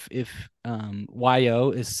think if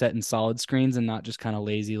YO is setting solid screens and not just kind of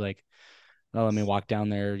lazy like, oh, let me walk down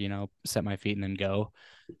there, set my feet and then go.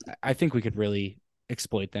 I think we could really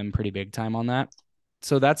exploit them pretty big time on that.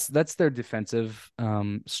 So that's their defensive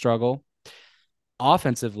struggle.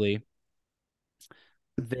 Offensively,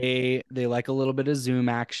 they like a little bit of zoom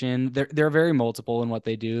action. They're very multiple in what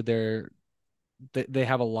they do. They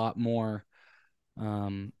have a lot more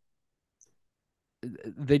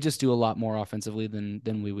they just do a lot more offensively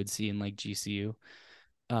than we would see in like GCU.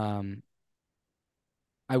 Um,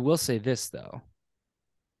 I will say this though,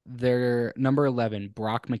 their number 11,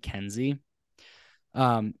 Brock McKenzie.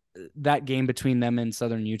 Um, that game between them and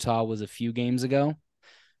Southern Utah was a few games ago,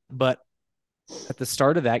 but at the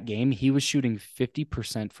start of that game, he was shooting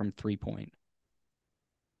 50% from 3-point.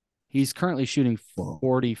 He's currently shooting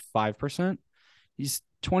 45%. He's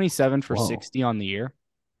 27 for 60 on the year.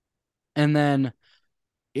 And then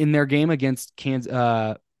in their game against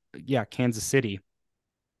Kansas City,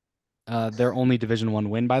 their only Division I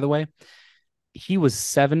win, by the way, he was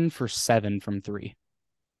 7 for 7 from 3.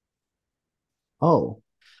 Oh,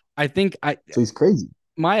 I think so he's crazy.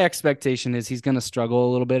 My expectation is he's going to struggle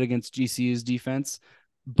a little bit against GCU's defense,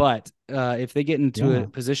 but if they get into a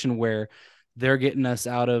position where they're getting us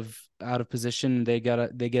out of position, they get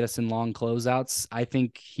us in long closeouts, I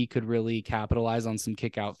think he could really capitalize on some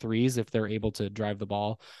kick out threes if they're able to drive the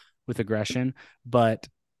ball with aggression. But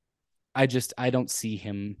I don't see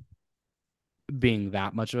him being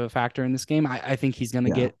that much of a factor in this game. I think he's gonna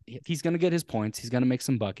get his points. He's gonna make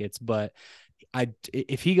some buckets, but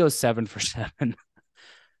if he goes 7 for 7,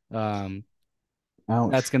 ouch.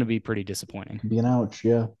 That's gonna be pretty disappointing. Could be an ouch,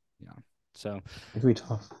 yeah. Yeah. So it could be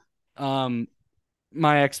tough.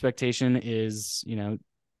 My expectation is,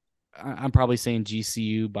 I'm probably saying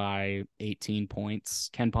GCU by 18 points.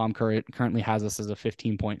 Ken Palm currently has us as a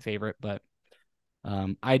 15-point favorite, but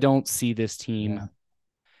I don't see this team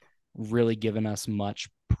really giving us much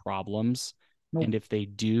problems. Nope. And if they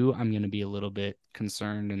do, I'm going to be a little bit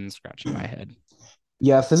concerned and scratching my head.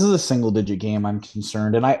 Yeah, if this is a single-digit game, I'm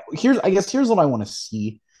concerned. And here's what I want to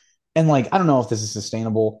see. And I don't know if this is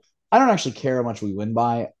sustainable. I don't actually care how much we win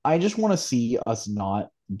by. I just want to see us not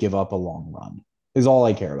give up a long run is all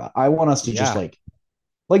I care about. I want us to just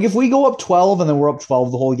if we go up 12 and then we're up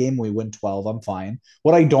 12 the whole game, we win 12, I'm fine.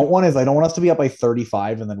 What I don't want us to be up by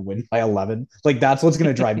 35 and then win by 11. That's what's going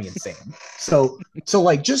to drive me insane. So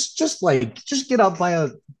just get up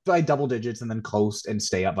by double digits and then coast and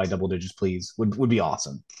stay up by double digits, please. Would be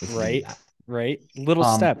awesome. Right. Little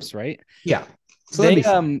steps, right? Yeah. So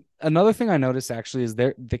another thing I noticed actually is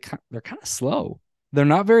they're kind of slow. They're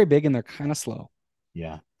not very big and they're kind of slow.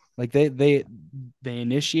 Yeah. They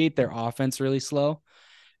initiate their offense really slow,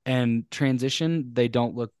 and transition, they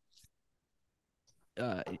don't look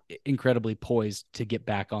incredibly poised to get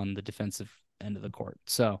back on the defensive end of the court.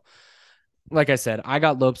 So, like I said, I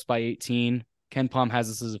got Lopes by 18. Ken Palm has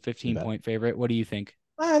this as a 15-point favorite. What do you think?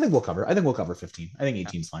 I think we'll cover. I think we'll cover 15. I think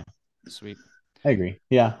 18 is fine. Sweet. I agree.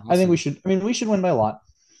 Yeah. Awesome. I think we should. I mean, we should win by a lot.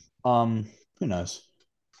 Who knows?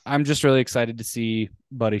 I'm just really excited to see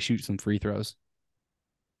Buddy shoot some free throws.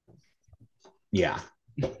 Yeah.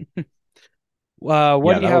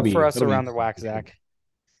 What do you have for us around the whack, Zach?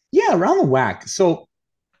 Yeah, around the whack. So,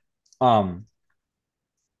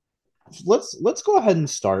 let's go ahead and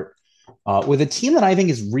start with a team that I think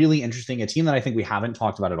is really interesting. A team that I think we haven't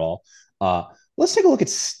talked about at all. Let's take a look at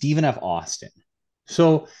Stephen F. Austin.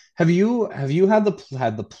 So, have you had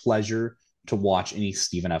the pleasure to watch any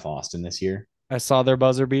Stephen F. Austin this year? I saw their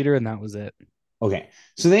buzzer beater, and that was it. Okay,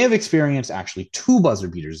 so they have experienced actually 2 buzzer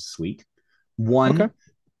beaters this week. One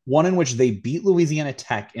in which they beat Louisiana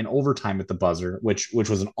Tech in overtime at the buzzer, which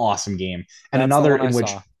was an awesome game, and another in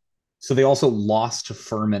which so they also lost to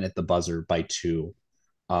Furman at the buzzer by 2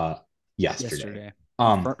 yesterday.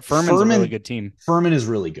 Furman's a really good team. Furman is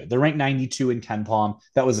really good. They're ranked 92 in Ken Palm.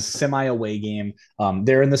 That was a semi-away game.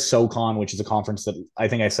 They're in the SoCon, which is a conference that I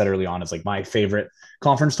think I said early on is my favorite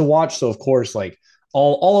conference to watch. So of course, I'll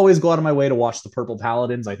always go out of my way to watch the Purple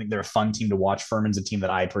Paladins. I think they're a fun team to watch. Furman's a team that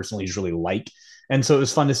I personally just really like. And so it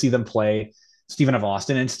was fun to see them play Stephen F.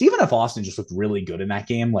 Austin. And Stephen F. Austin just looked really good in that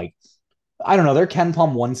game. I don't know. They're Ken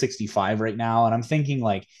Palm 165 right now. And I'm thinking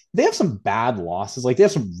they have some bad losses. They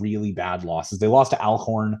have some really bad losses. They lost to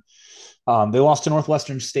Alcorn. They lost to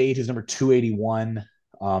Northwestern State, who's number 281.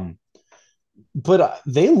 But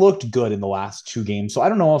they looked good in the last 2 games. So I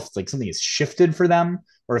don't know if something has shifted for them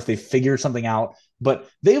or if they figured something out. but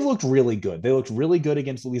they've looked really good. They looked really good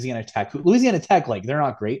against Louisiana Tech. Louisiana Tech, like, they're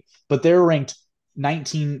not great, but they're ranked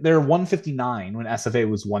 19. They're 159 when SFA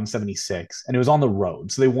was 176, and it was on the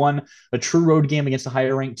road. So they won a true road game against a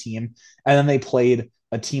higher ranked team, and then they played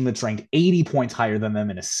a team that's ranked 80 points higher than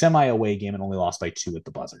them in a semi away game and only lost by 2 at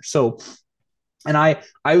the buzzer. So, and I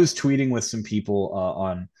was tweeting with some people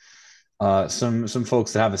on some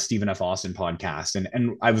folks that have a Stephen F. Austin podcast,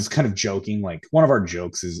 and I was kind of joking, like, one of our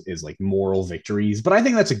jokes is like moral victories, but I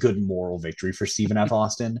think that's a good moral victory for Stephen F.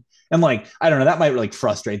 Austin. And, like, I don't know, that might like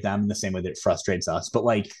frustrate them in the same way that it frustrates us, but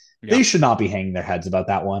like, they should not be hanging their heads about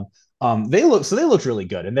that one. They looked really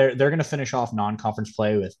good, and they're going to finish off non-conference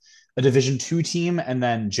play with a Division II team, and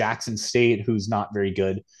then Jackson State, who's not very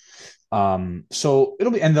good. So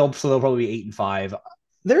it'll be, and they'll probably be 8-5.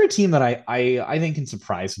 They're a team that I think can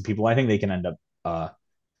surprise some people. I think they can end up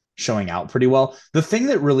showing out pretty well. The thing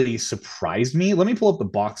that really surprised me, let me pull up the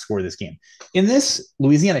box score of this game. In this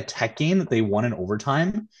Louisiana Tech game that they won in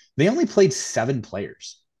overtime, they only played 7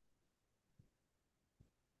 players.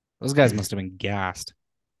 Those guys must have been gassed.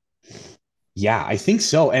 Yeah, I think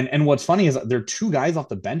so. And what's funny is there are 2 guys off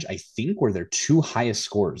the bench, I think, were their 2 highest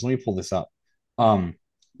scores. Let me pull this up.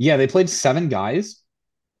 Yeah, they played 7 guys.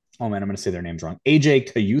 Oh man, I'm going to say their names wrong.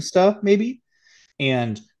 AJ Cayusta, maybe,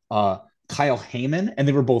 and Kyle Heyman, and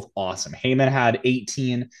they were both awesome. Heyman had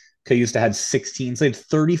 18, Cayusta had 16, so they had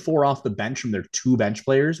 34 off the bench from their 2 bench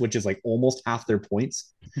players, which is like almost half their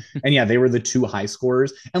points. And yeah, they were the 2 high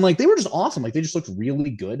scorers, and like, they were just awesome. Like, they just looked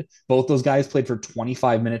really good. Both those guys played for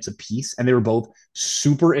 25 minutes apiece, and they were both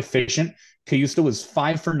super efficient. Cayusta was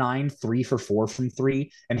 5 for 9, 3 for 4 from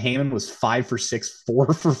 3, and Heyman was 5 for 6,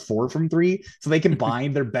 4 for 4 from 3. So they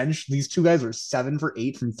combined their bench. These 2 guys were 7 for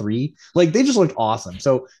 8 from 3. Like, they just looked awesome.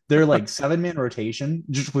 So they're like 7-man rotation.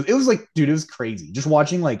 It was like, dude, it was crazy. Just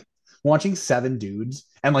watching 7 dudes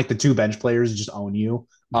and like the 2 bench players just own you.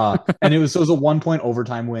 And it was a 1-point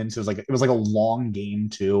overtime win. So it was like a long game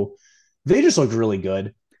too. They just looked really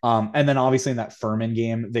good. And then obviously in that Furman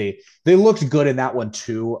game, they looked good in that one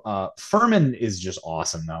too. Furman is just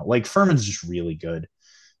awesome though. Like, Furman's just really good.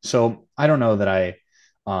 So I don't know that I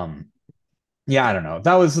don't know.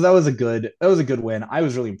 That was a good win. I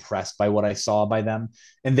was really impressed by what I saw by them.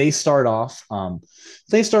 And they start off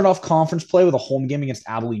conference play with a home game against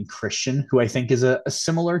Abilene Christian, who I think is a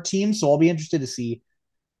similar team. So I'll be interested to see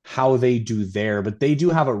how they do there. But they do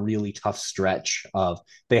have a really tough stretch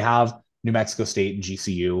they have New Mexico State and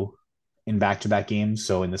GCU in back-to-back games.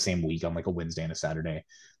 So in the same week on like a Wednesday and a Saturday.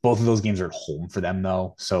 Both of those games are at home for them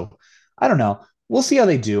though. So I don't know. We'll see how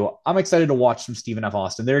they do. I'm excited to watch some Stephen F.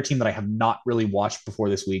 Austin. They're a team that I have not really watched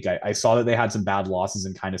before this week. I saw that they had some bad losses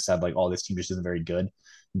and kind of said like, oh, this team just isn't very good.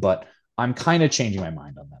 But I'm kind of changing my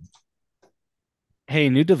mind on them. Hey,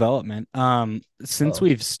 new development. Since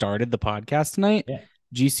we've started the podcast tonight,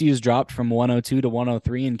 GCU's dropped from 102 to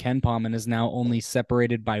 103, and Ken Palman is now only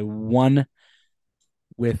separated by 1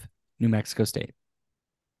 with New Mexico State.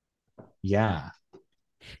 Yeah.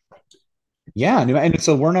 Yeah. And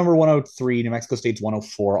so we're number 103. New Mexico State's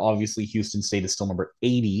 104. Obviously, Houston State is still number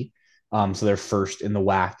 80. So they're first in the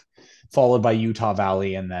WAC, followed by Utah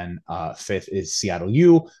Valley. And then 5th is Seattle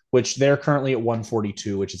U, which they're currently at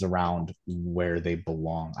 142, which is around where they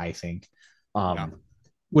belong, I think.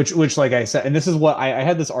 Which, like I said, and this is what I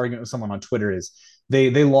had this argument with someone on Twitter, is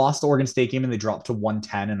they lost the Oregon State game and they dropped to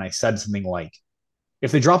 110. And I said something like,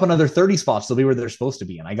 if they drop another 30 spots, they'll be where they're supposed to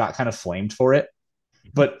be. And I got kind of flamed for it.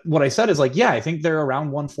 But what I said is like, yeah, I think they're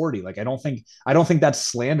around 140. Like, I don't think that's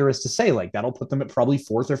slanderous to say. Like, that'll put them at probably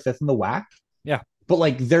 4th or 5th in the WAC. Yeah. But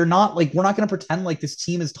like, they're not, like, we're not going to pretend like this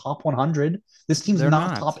team is top 100. This team's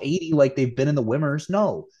not top 80 like they've been in the Wimmers.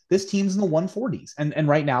 No, this team's in the 140s. And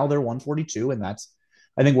right now they're 142. And that's,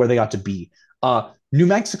 I think, where they got to be. New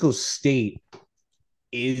Mexico State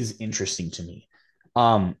is interesting to me.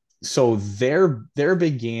 So their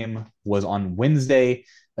big game was on Wednesday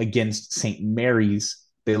against St. Mary's.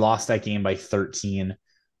 They lost that game by 13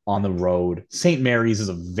 on the road. St. Mary's is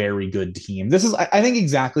a very good team. This is, I think,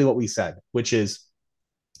 exactly what we said, which is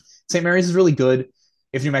St. Mary's is really good.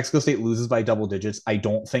 If New Mexico State loses by double digits, I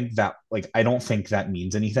don't think that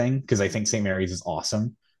means anything, because I think St. Mary's is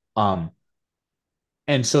awesome.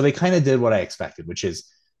 And so they kind of did what I expected, which is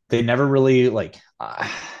they never really I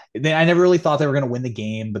never really thought they were going to win the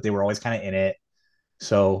game, but they were always kind of in it.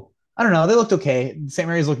 So I don't know. They looked okay. St.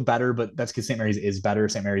 Mary's looked better, but that's because St. Mary's is better.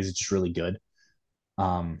 St. Mary's is just really good.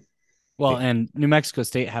 And New Mexico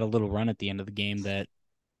State had a little run at the end of the game that,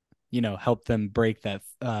 helped them break that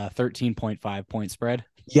 13.5 point spread.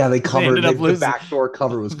 Yeah, they covered. The backdoor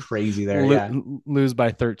cover was crazy there. Lose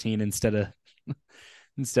by 13 instead of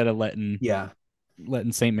letting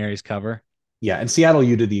St. Mary's cover. Yeah, and Seattle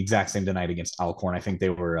U did the exact same tonight against Alcorn. I think they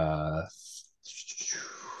were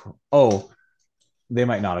oh, they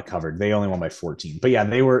might not have covered. They only won by 14. But yeah,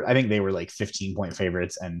 I think they were like 15-point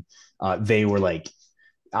favorites, and they were like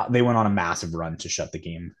they went on a massive run to shut the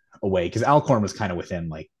game away because Alcorn was kind of within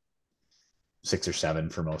like 6 or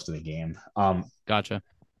 7 for most of the game. Gotcha.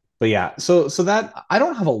 But yeah, so that I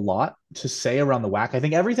don't have a lot to say around the WAC. I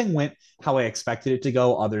think everything went how I expected it to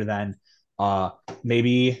go, other than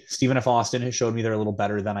maybe Stephen F. Austin has showed me they're a little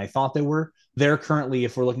better than I thought they were. They're currently,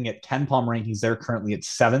 if we're looking at Ken Palm rankings, they're currently at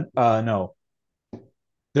 7th. No,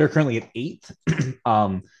 they're currently at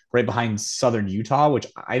 8th, right behind Southern Utah, which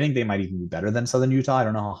I think they might even be better than Southern Utah. I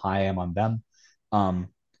don't know how high I am on them.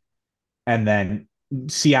 And then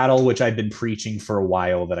Seattle, which I've been preaching for a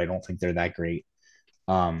while that I don't think they're that great,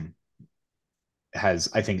 has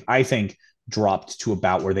I think dropped to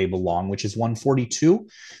about where they belong, which is 142.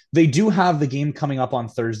 They do have the game coming up on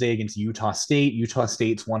Thursday against Utah State. Utah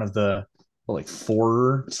State's one of the like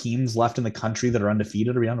 4 teams left in the country that are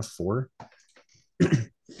undefeated. Are we down to 4?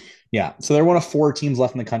 Yeah, so they're one of 4 teams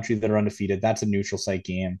left in the country that are undefeated. That's a neutral site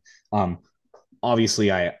game.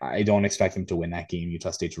 Obviously, I don't expect them to win that game.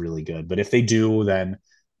 Utah State's really good, but if they do, then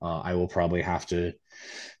I will probably have to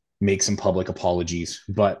make some public apologies.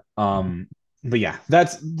 But yeah,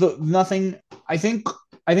 that's the nothing. I think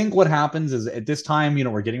what happens is at this time,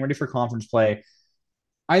 we're getting ready for conference play.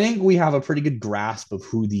 I think we have a pretty good grasp of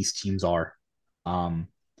who these teams are.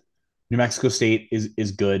 New Mexico State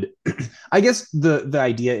is good. I guess the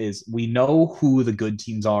idea is we know who the good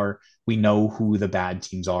teams are. We know who the bad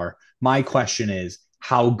teams are. My question is,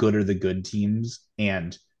 how good are the good teams,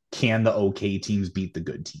 and can the okay teams beat the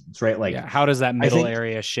good teams, right? Like, how does that middle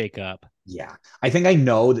area shake up? Yeah, I think I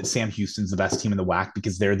know that Sam Houston's the best team in the WAC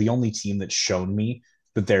because they're the only team that's shown me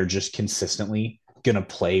that they're just consistently going to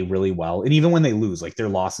play really well. And even when they lose, like their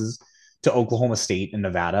losses to Oklahoma State and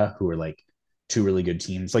Nevada, who are like 2 really good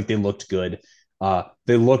teams, like they looked good.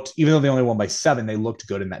 They looked, even though they only won by 7, they looked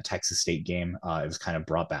good in that Texas State game. It was kind of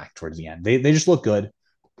brought back towards the end. They just look good.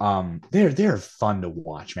 They're fun to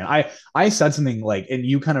watch, man. I said something like, and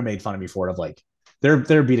you kind of made fun of me for it, of like,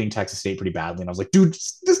 they're beating Texas State pretty badly. And I was like, dude,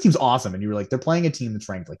 this team's awesome. And you were like, they're playing a team that's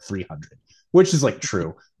ranked like 300, which is like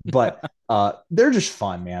true, but they're just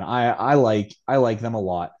fun, man. I like them a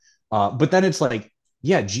lot. But then it's like,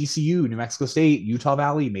 yeah, GCU, New Mexico State, Utah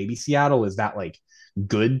Valley, maybe Seattle is that like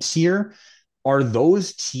good tier. Are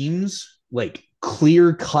those teams like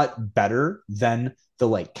clear cut better than the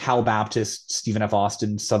like Cal Baptist, Stephen F.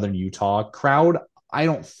 Austin, Southern Utah crowd? I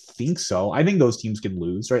don't think so. I think those teams can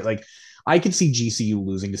lose, right? Like I could see GCU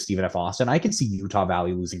losing to Stephen F. Austin. I could see Utah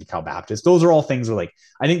Valley losing to Cal Baptist. Those are all things where like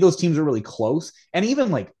I think those teams are really close. And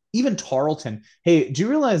even Tarleton. Hey, do you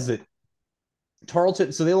realize that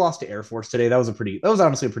Tarleton? So they lost to Air Force today. That was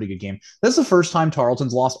honestly a pretty good game. That's the first time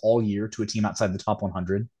Tarleton's lost all year to a team outside the top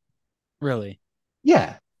 100. Really?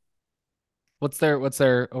 Yeah. What's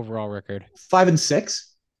their overall record? 5-6.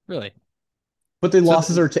 Really? But their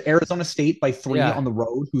losses are to Arizona State by 3 on the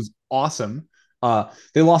road, who's awesome.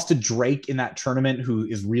 They lost to Drake in that tournament, who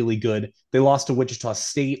is really good. They lost to Wichita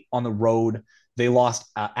State on the road. They lost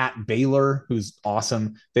at Baylor, who's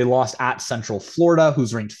awesome. They lost at Central Florida,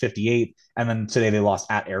 who's ranked 58. And then today they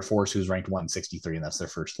lost at Air Force, who's ranked 163. And that's their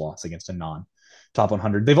first loss against a non-top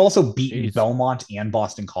 100. They've also beaten Belmont and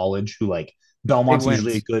Boston College, who like Belmont's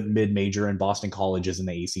usually a good mid-major, and Boston College is in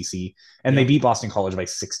the ACC. And they beat Boston College by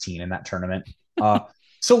 16 in that tournament.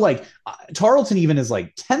 So like Tarleton even is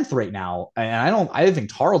like 10th right now. And I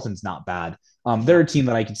think Tarleton's not bad. They're a team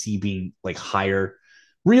that I could see being like higher.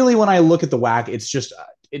 Really, when I look at the WAC, it's just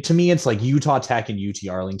to me, it's like Utah Tech and UT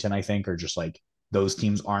Arlington, I think, are just like those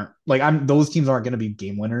teams aren't those teams aren't going to be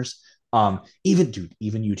game winners. Even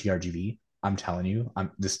UTRGV, I'm telling you,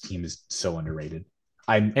 this team is so underrated.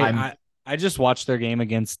 I just watched their game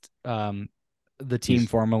against the team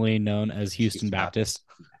formerly known as Houston Baptist.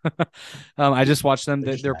 I just watched them.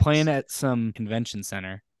 They're playing at some convention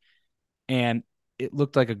center, and it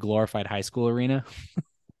looked like a glorified high school arena.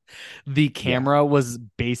 The camera was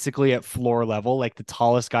basically at floor level, like the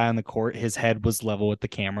tallest guy on the court, his head was level with the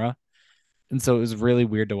camera. And so it was really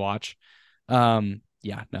weird to watch. They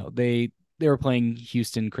were playing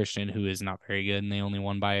Houston Christian, who is not very good, and they only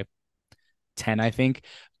won by 10, I think,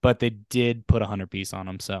 but they did put 100 piece on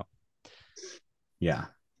them. So yeah.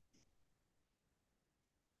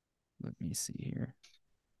 Let me see here.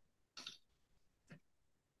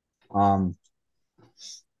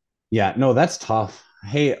 Yeah, no, that's tough.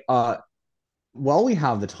 Hey, while we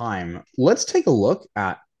have the time, let's take a look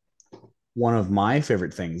at one of my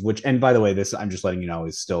favorite things, which, and by the way, this, I'm just letting you know,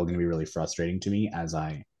 is still going to be really frustrating to me as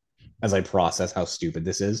I process how stupid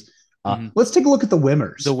this is. Let's take a look at the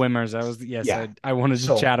Wimmers. The Wimmers. I wanted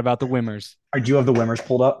to chat about the Wimmers. Do you have the Wimmers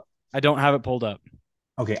pulled up? I don't have it pulled up.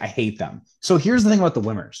 Okay, I hate them. So here's the thing about the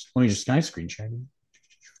Wimmers. Can I screen share you?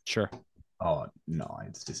 Sure. Oh no,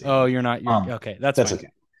 it's disabled. Oh, you're not. Okay. That's fine. Okay.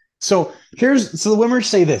 So the Wimmers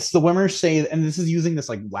say this. The Wimmers say, and this is using this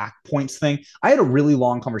like whack points thing. I had a really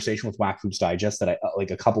long conversation with Whack Hoops Digest that I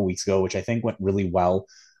like a couple weeks ago, which I think went really well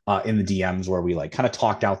in the DMs, where we like kind of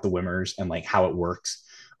talked out the Wimmers and like how it works.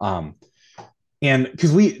 And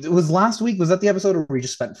because it was last week, was that the episode where we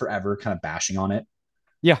just spent forever kind of bashing on it?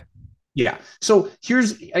 Yeah. Yeah. So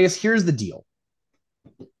here's the deal.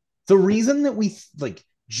 The reason that we like,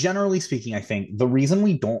 generally speaking, I think the reason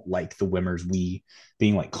we don't like the Wimmers, we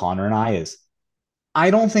being like Connor and I, is I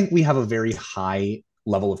don't think we have a very high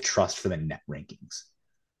level of trust for the net rankings.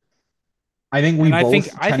 I think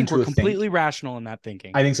I think we're completely rational in that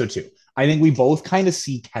thinking. I think so too. I think we both kind of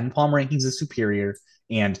see KenPom rankings as superior.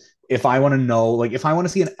 And if I want to know, like, if I want to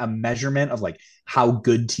see a measurement of like how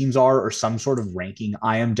good teams are or some sort of ranking,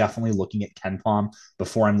 I am definitely looking at KenPom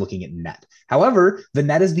before I'm looking at net. However, the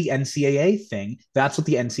net is the NCAA thing. That's what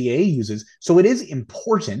the NCAA uses. So it is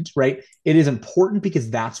important, right? It is important because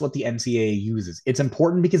that's what the NCAA uses. It's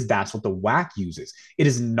important because that's what the WAC uses. It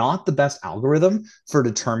is not the best algorithm for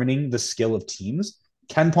determining the skill of teams.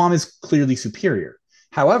 KenPom is clearly superior.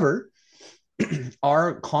 However,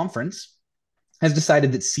 our conference has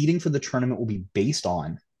decided that seeding for the tournament will be based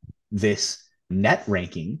on this net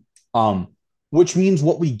ranking, which means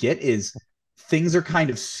what we get is things are kind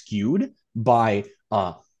of skewed by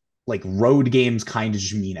like road games kind of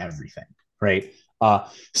just mean everything, right?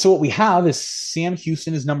 So what we have is Sam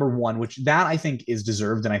Houston is number 1, which that I think is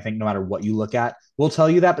deserved, and I think no matter what you look at, we'll tell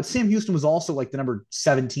you that. But Sam Houston was also like the number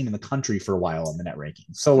 17 in the country for a while on the net ranking.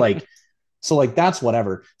 So like that's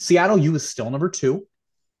whatever. Seattle U is still number 2,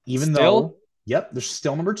 even though they're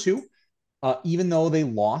still number 2, even though they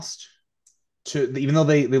lost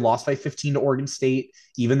by 15 to Oregon State,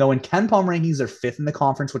 even though in KenPom rankings they're 5th in the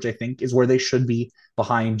conference, which I think is where they should be,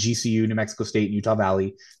 behind GCU, New Mexico State, and Utah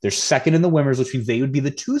Valley. They're 2nd in the Wimmers, which means they would be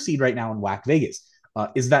the 2 seed right now in WAC Vegas.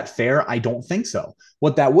 Is that fair? I don't think so.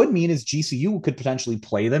 What that would mean is GCU could potentially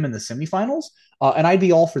play them in the semifinals, and I'd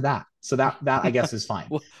be all for that. So that I guess is fine.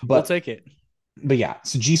 We'll take it. But yeah,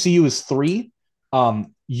 so GCU is 3,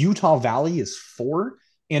 Utah Valley is 4,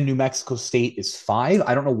 and New Mexico State is 5.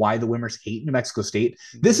 I don't know why the Wimmers hate New Mexico State.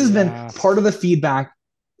 This has been part of the feedback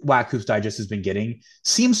Whack Hoops Digest has been getting.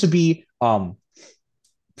 Seems to be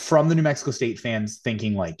from the New Mexico State fans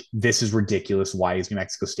thinking like, this is ridiculous. Why is New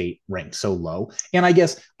Mexico State ranked so low? And I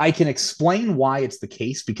guess I can explain why it's the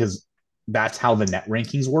case, because that's how the net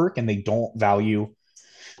rankings work, and they don't value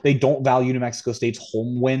New Mexico State's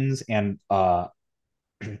home wins, and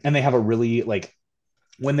they have a really like,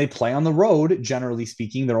 when they play on the road, generally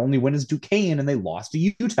speaking, their only win is Duquesne, and they lost to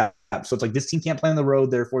Utah. So it's like, this team can't play on the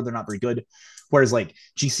road, therefore they're not very good. Whereas like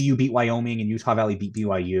GCU beat Wyoming, and Utah Valley beat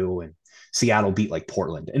BYU, and Seattle beat like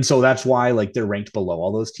Portland. And so that's why like they're ranked below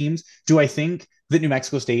all those teams. Do I think that New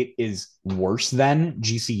Mexico State is worse than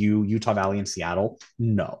GCU, Utah Valley, and Seattle?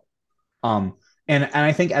 No. And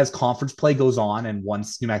I think as conference play goes on, and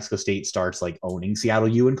once New Mexico State starts like owning Seattle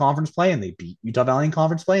U in conference play, and they beat Utah Valley in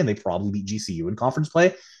conference play, and they probably beat GCU in conference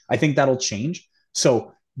play, I think that'll change.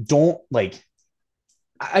 So don't like,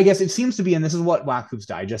 I guess it seems to be, and this is what Whack Hoops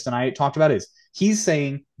Digest and I talked about, is he's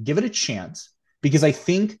saying give it a chance, because I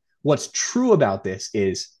think what's true about this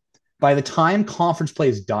is by the time conference play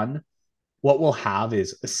is done, what we'll have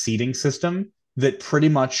is a seeding system that pretty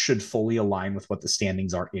much should fully align with what the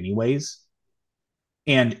standings are anyways.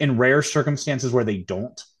 And in rare circumstances where they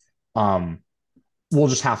don't, we'll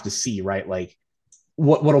just have to see, right? Like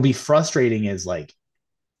what'll be frustrating is like,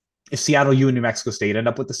 if Seattle U and New Mexico State end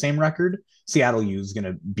up with the same record, Seattle U is going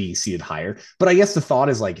to be seated higher. But I guess the thought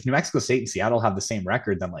is like, if New Mexico State and Seattle have the same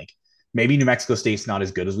record, then like maybe New Mexico State's not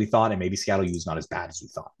as good as we thought, and maybe Seattle U is not as bad as we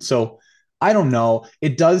thought. So I don't know.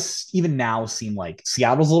 It does even now seem like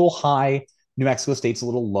Seattle's a little high, New Mexico State's a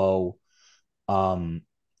little low.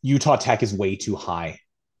 Utah Tech is way too high.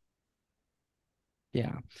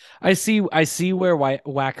 Yeah, I see where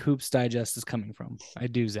Whack Hoops Digest is coming from. I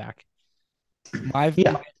do, Zach.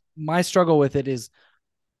 My struggle with it is,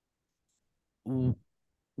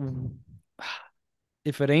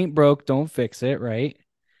 if it ain't broke, don't fix it, right?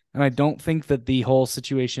 And I don't think that the whole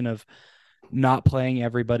situation of not playing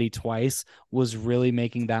everybody twice was really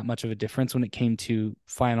making that much of a difference when it came to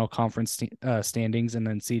final conference standings and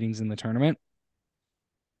then seedings in the tournament.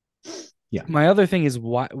 Yeah. My other thing is,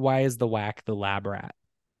 why is the WAC the lab rat?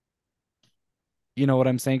 You know what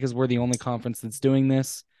I'm saying? Because we're the only conference that's doing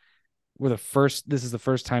this. This is the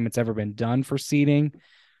first time it's ever been done for seeding.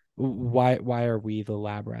 Why are we the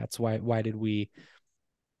lab rats? Why did we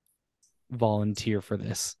volunteer for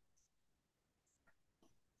this?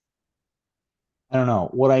 I don't know.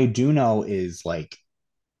 What I do know is like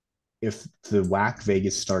if the WAC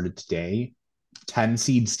Vegas started today, 10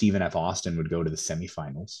 seed Stephen F. Austin would go to the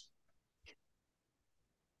semifinals.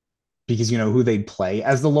 Because you know who they'd play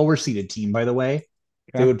as the lower seeded team, by the way. Okay.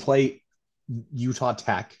 They would play Utah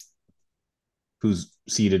Tech, who's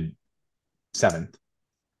seeded 7th,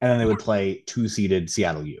 and then they would play 2-seeded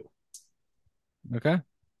Seattle U. Okay.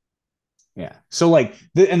 Yeah. So like,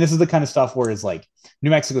 and this is the kind of stuff where it's like New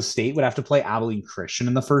Mexico State would have to play Abilene Christian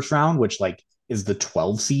in the first round, which like is the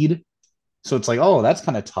 12 seed. So it's like, oh, that's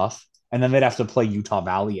kind of tough. And then they'd have to play Utah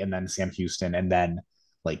Valley and then Sam Houston and then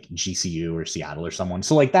like GCU or Seattle or someone.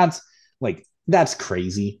 So like that's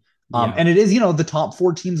crazy. Yeah. And it is, the top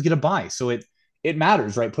 4 teams get a bye. So it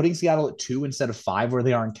matters, right? Putting Seattle at 2 instead of 5 where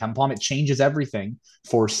they are in KenPom, it changes everything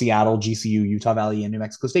for Seattle, GCU, Utah Valley, and New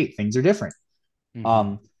Mexico State. Things are different.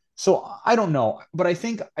 Mm-hmm. So I don't know, but I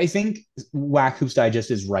think WAC Hoops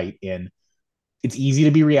Digest is right in it's easy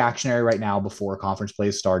to be reactionary right now before conference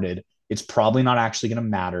play started. It's probably not actually going to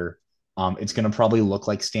matter. It's going to probably look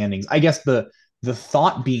like standings. I guess the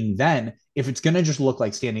thought being then, if it's going to just look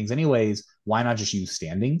like standings anyways, why not just use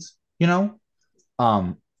standings,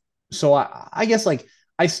 So I guess like,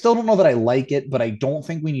 I still don't know that I like it, but I don't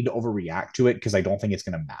think we need to overreact to it because I don't think it's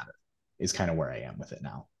going to matter is kind of where I am with it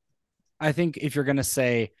now. I think if you're going to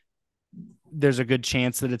say there's a good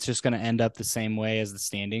chance that it's just going to end up the same way as the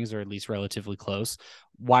standings or at least relatively close,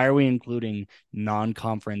 why are we including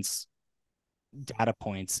non-conference data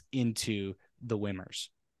points into the Wimmers?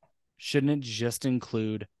 Shouldn't it just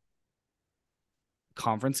include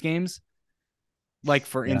conference games? Like,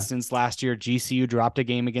 for instance, last year, GCU dropped a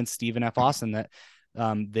game against Stephen F. Austin that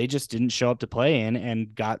they just didn't show up to play in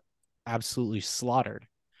and got absolutely slaughtered.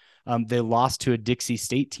 They lost to a Dixie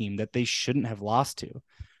State team that they shouldn't have lost to.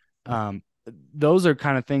 Those are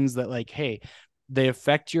kind of things that, like, hey, they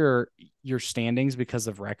affect your standings because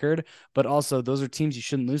of record, but also those are teams you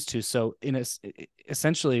shouldn't lose to. So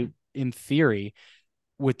essentially, in theory,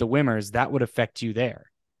 with the Wimmers, that would affect you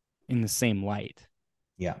there in the same light.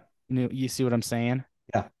 Yeah. You see what I'm saying?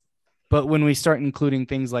 Yeah. But when we start including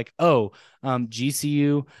things like,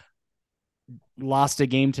 GCU lost a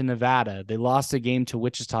game to Nevada, they lost a game to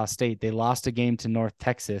Wichita State, they lost a game to North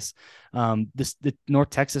Texas. The North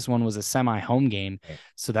Texas one was a semi-home game,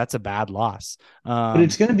 so that's a bad loss. But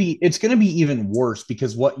it's gonna be even worse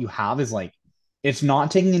because what you have is like it's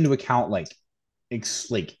not taking into account like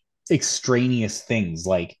extraneous things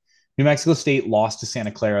like New Mexico State lost to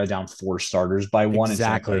Santa Clara down 4 starters by 1, and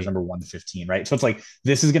Santa Clara's number 1 to 15, right? So it's like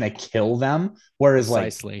this is gonna kill them. Whereas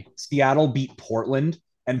Precisely. Like Seattle beat Portland,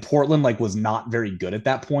 and Portland like was not very good at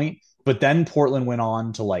that point, but then Portland went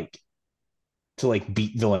on to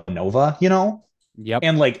beat Villanova, Yep.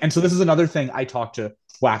 And so this is another thing I talked to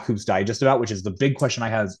WAC Hoops Digest about, which is the big question I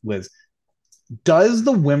had was, does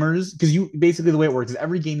the Wimmers, because you basically the way it works is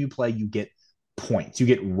every game you play, you get points, you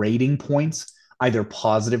get rating points, either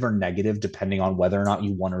positive or negative, depending on whether or not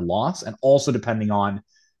you won or lost, and also depending on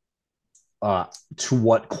to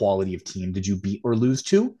what quality of team did you beat or lose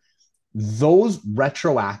to. Those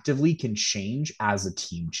retroactively can change as a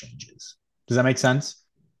team changes. Does that make sense?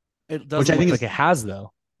 It doesn't look like it has,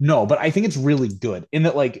 though. No, but I think it's really good in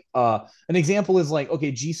that, like, an example is like,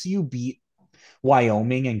 okay, GCU beat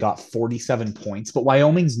Wyoming and got 47 points, but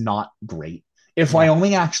Wyoming's not great. If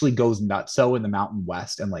Wyoming actually goes nutso in the Mountain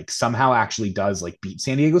West and like somehow actually does like beat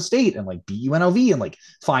San Diego State and like beat UNLV and like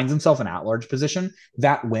finds himself an at-large position,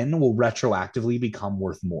 that win will retroactively become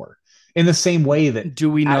worth more. In the same way that, do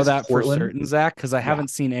we know that Portland, for certain, Zach? Because I haven't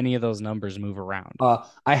seen any of those numbers move around. I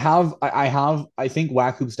think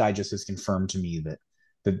WAC Hoops Digest has confirmed to me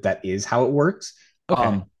that is how it works.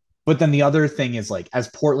 Okay. But then the other thing is like, as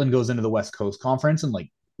Portland goes into the West Coast Conference and like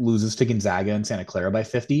loses to Gonzaga and Santa Clara by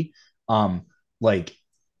 50, like,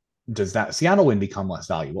 does that Seattle win become less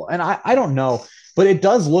valuable? And I don't know, but it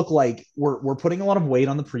does look like we're putting a lot of weight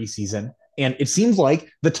on the preseason. And it seems like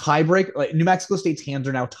the tiebreaker, like New Mexico State's hands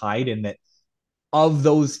are now tied in that of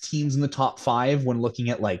those teams in the top 5, when looking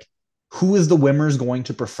at like who is the Wimmers going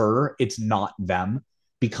to prefer, it's not them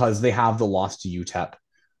because they have the loss to UTEP,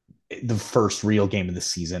 the first real game of the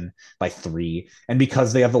season, by 3, and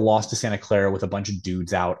because they have the loss to Santa Clara with a bunch of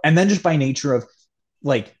dudes out, and then just by nature of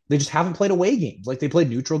like they just haven't played away games. Like they played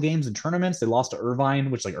neutral games in tournaments. They lost to Irvine,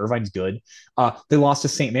 which like Irvine's good. They lost to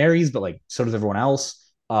St. Mary's, but like so does everyone else.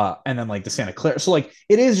 And then like the Santa Clara. So like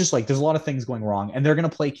it is just like there's a lot of things going wrong, and they're gonna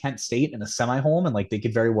play Kent State in a semi-home, and like they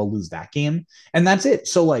could very well lose that game, and that's it.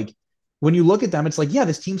 So like when you look at them, it's like, yeah,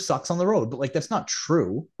 this team sucks on the road, but like that's not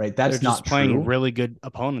true, right? That's They're just not playing true. really good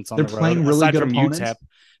opponents on They're the road, playing really aside good from opponents, UTEP, and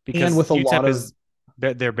because with a lot UTEP of is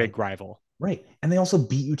their big rival. right, and they also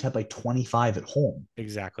beat UTEP by 25 at home.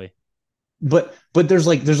 Exactly. But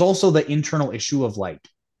there's also the internal issue of like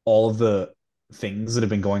all of the things that have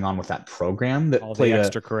been going on with that program that All the played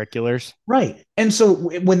extracurriculars. right. And so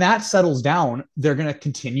when that settles down, they're going to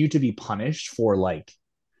continue to be punished for like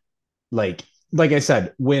like I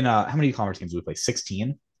said, when how many conference games did we play?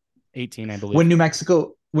 16? 18, I believe. When New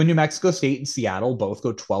Mexico State and Seattle both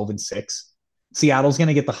go 12-6, Seattle's going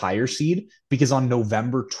to get the higher seed because on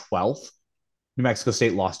November 12th, New Mexico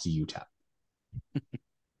State lost to UTEP.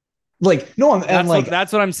 Like no, and like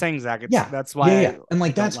that's what I'm saying, Zach. That's why and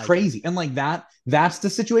like I that's like crazy, it. and like that's the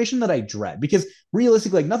situation that I dread, because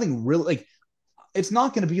realistically, like nothing really, like it's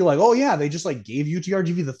not going to be like, oh yeah, they just like gave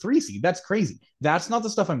UTRGV the 3 seed. That's crazy. That's not the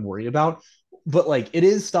stuff I'm worried about. But like it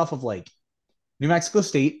is stuff of like New Mexico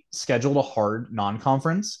State scheduled a hard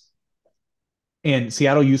non-conference, and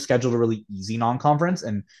Seattle U scheduled a really easy non-conference,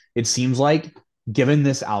 and it seems like given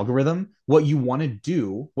this algorithm, what you want to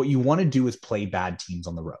do is play bad teams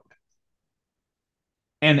on the road.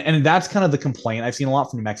 And that's kind of the complaint I've seen a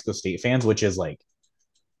lot from New Mexico State fans, which is like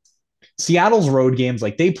Seattle's road games,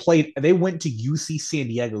 like they went to UC San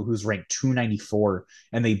Diego, who's ranked 294,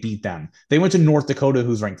 and they beat them. They went to North Dakota,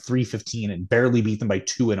 who's ranked 315, and barely beat them by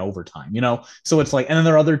 2 in overtime, you know? So it's like, and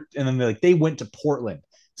then they went to Portland.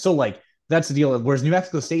 So like that's the deal. Whereas New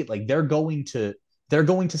Mexico State, like they're going to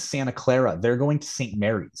Santa Clara, they're going to St.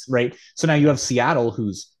 Mary's, right? So now you have Seattle,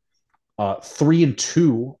 who's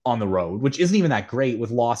 3-2 on the road, which isn't even that great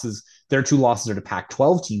with losses. Their 2 losses are to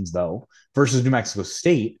Pac-12 teams, though, versus New Mexico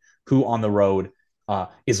State, who on the road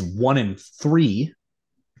is 1-3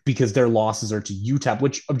 because their losses are to UTEP,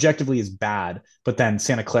 which objectively is bad. But then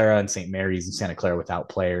Santa Clara and St. Mary's, and Santa Clara without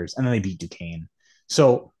players, and then they beat Duquesne.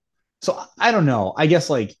 So I don't know. I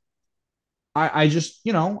guess like I just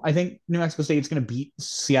I think New Mexico State's going to beat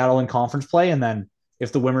Seattle in conference play, and then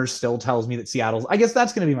if the Wimmers still tells me that Seattle's, I guess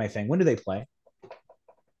that's going to be my thing. When do they play?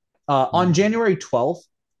 On January 12th,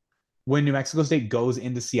 when New Mexico State goes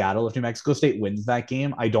into Seattle, if New Mexico State wins that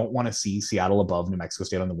game, I don't want to see Seattle above New Mexico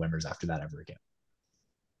State on the Wimmers after that ever again.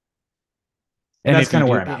 And that's kind of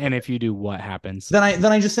where I'm at. And if you do, what happens? Then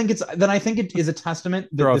I just think it is a testament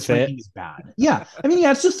that this ranking is bad. Yeah, I mean, yeah,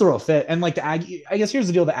 it's just throw a fit. And like the Aggie, I guess here's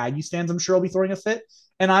the deal: the Aggie stands, I'm sure, will be throwing a fit,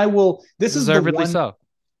 and I will. This is deservedly so.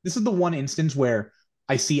 This is the one instance where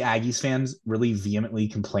I see Aggies fans really vehemently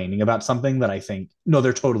complaining about something that I think, no,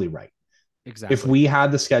 they're totally right. Exactly. If we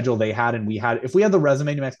had the schedule they had, and if we had the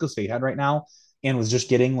resume New Mexico State had right now, and was just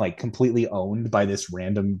getting like completely owned by this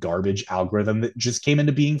random garbage algorithm that just came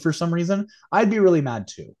into being for some reason, I'd be really mad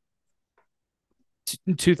too.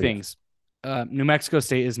 Two things. New Mexico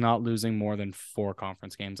State is not losing more than 4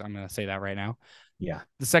 conference games. I'm going to say that right now. Yeah.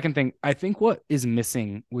 The second thing, I think what is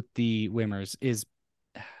missing with the Wimmers is,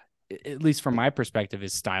 at least from my perspective,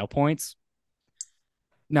 is style points.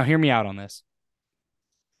 Now, hear me out on this.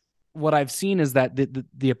 What I've seen is that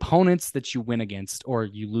the opponents that you win against or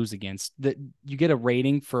you lose against, that you get a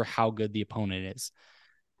rating for how good the opponent is.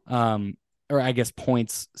 Or I guess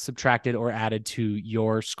points subtracted or added to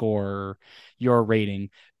your score, your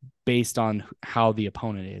rating based on how the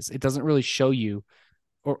opponent is. It doesn't really show you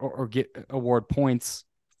or get award points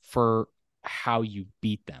for how you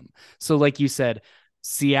beat them. So like you said,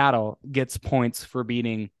 Seattle gets points for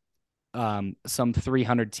beating some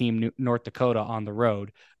 300 team North Dakota on the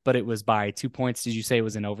road, but it was by 2 points. Did you say it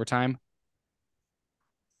was in overtime?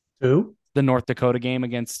 Who? The North Dakota game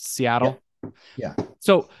against Seattle? Yeah.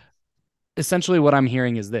 So essentially what I'm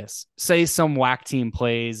hearing is this. Say some whack team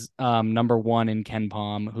plays number 1 in Ken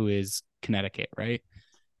Palm, who is Connecticut, right?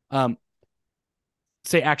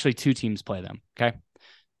 Say actually 2 teams play them, okay?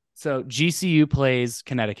 So GCU plays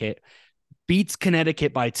Connecticut, beats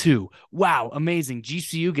Connecticut by 2. Wow, amazing.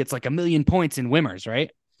 GCU gets like 1,000,000 points in Wimmers, right?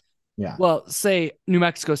 Yeah. Well, say New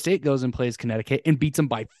Mexico State goes and plays Connecticut and beats them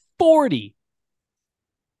by 40.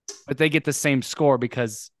 But they get the same score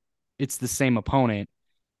because it's the same opponent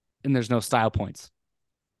and there's no style points.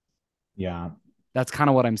 Yeah. That's kind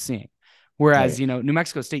of what I'm seeing. Whereas, New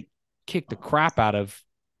Mexico State kicked the crap out of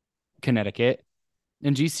Connecticut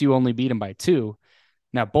and GCU only beat them by 2.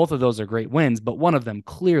 Now, both of those are great wins, but one of them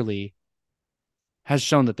clearly has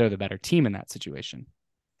shown that they're the better team in that situation.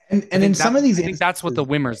 And in some of these, I think that's what the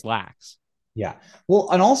Wimmers lacks. Yeah. Well,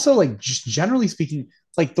 and also like just generally speaking,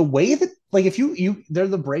 like the way that like if they're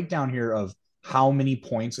the breakdown here of how many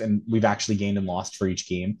points and we've actually gained and lost for each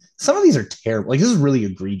game. Some of these are terrible. Like this is really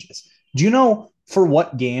egregious. Do you know for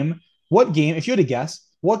if you had to guess,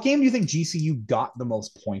 what game do you think GCU got the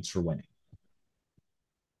most points for winning?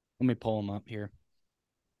 Let me pull them up here.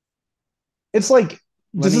 It's like,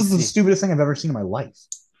 this is the stupidest thing I've ever seen in my life.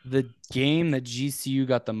 The game that GCU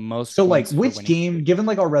got the most so points. So, like, which game, given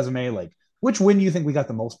like our resume, like, which win do you think we got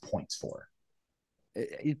the most points for?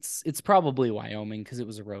 It's probably Wyoming because it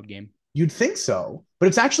was a road game. You'd think so, but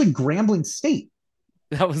it's actually Grambling State.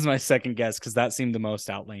 That was my second guess because that seemed the most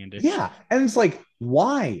outlandish. Yeah, and it's like,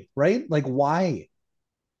 why, right? Like, why?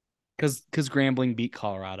 Because Grambling beat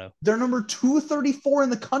Colorado. They're number 234 in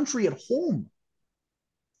the country at home.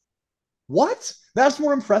 What? That's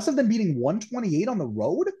more impressive than beating 128 on the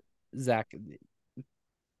road? Zach,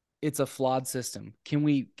 it's a flawed system. Can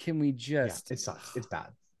we just... Yeah, it sucks. It's bad.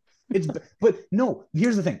 But no,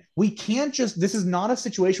 here's the thing. We can't just, this is not a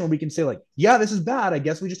situation where we can say like, yeah, this is bad. I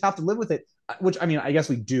guess we just have to live with it, which, I mean, I guess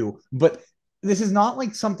we do, but this is not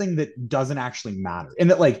like something that doesn't actually matter. And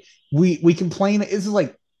that like, we complain, this is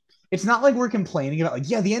like, it's not like we're complaining about like,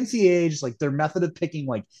 yeah, the NCAA, just like their method of picking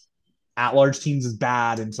like at-large teams is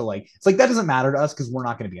bad. And so like, it's like, that doesn't matter to us because we're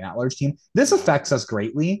not going to be an at-large team. This affects us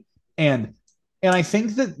greatly. And I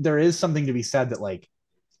think that there is something to be said that like,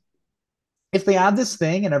 if they add this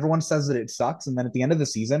thing and everyone says that it sucks, and then at the end of the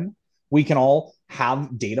season, we can all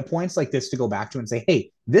have data points like this to go back to and say,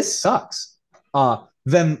 hey, this sucks.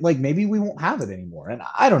 Then like maybe we won't have it anymore. And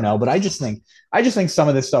I don't know, but I just think some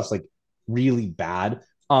of this stuff's like really bad.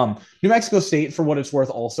 New Mexico State, for what it's worth,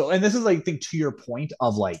 also, and this is like, I think, to your point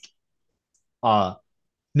of like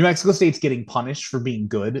New Mexico State's getting punished for being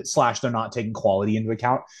good / they're not taking quality into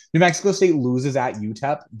account. New Mexico State loses at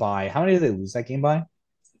UTEP by, how many did they lose that game by?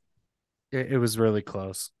 It was really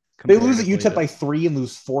close. They lose at UTEP by 3 and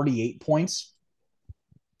lose 48 points.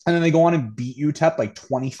 And then they go on and beat UTEP by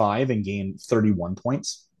 25 and gain 31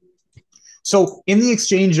 points. So in the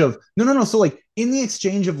exchange of, So like in the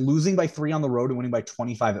exchange of losing by 3 on the road and winning by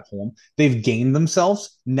 25 at home, they've gained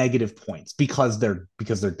themselves negative points because they're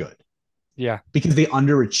good. Yeah. Because they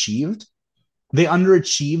underachieved. They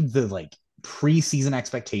underachieved the like preseason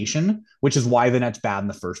expectation, which is why the net's bad in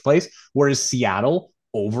the first place. Whereas Seattle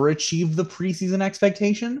overachieved the preseason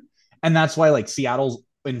expectation, and that's why like Seattle's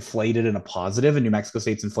inflated in a positive and New Mexico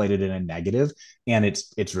State's inflated in a negative, and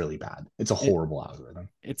it's really bad. It's a horrible algorithm.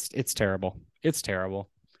 It's terrible. It's terrible.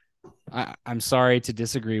 I'm sorry to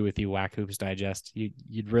disagree with you, Whack Hoops Digest.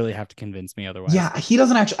 You'd really have to convince me otherwise. Yeah, he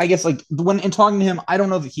doesn't actually. I guess like when in talking to him, I don't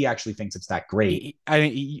know that he actually thinks it's that great.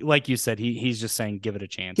 Like you said, he's just saying give it a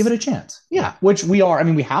chance. Give it a chance. Yeah, which we are. I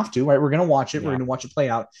mean, we have to, right? We're gonna watch it. Yeah. We're gonna watch it play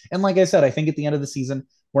out. And like I said, I think at the end of the season,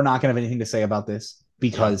 we're not gonna have anything to say about this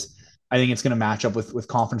because I think it's gonna match up with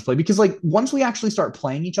conference play. Because like once we actually start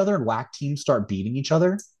playing each other and WAC teams start beating each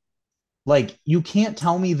other. Like, you can't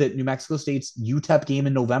tell me that New Mexico State's UTEP game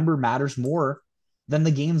in November matters more than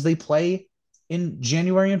the games they play in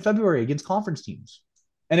January and February against conference teams.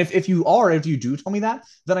 And if you do tell me that,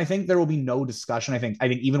 then I think there will be no discussion. I think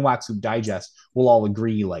even Wax Hoop Digest will all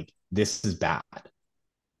agree, like, this is bad. But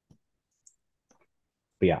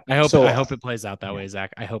yeah. I hope it plays out that way,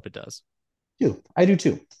 Zach. I hope it does. I do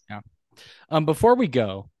too. Yeah. Before we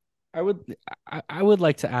go, I would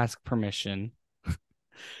like to ask permission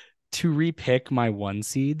to repick my 1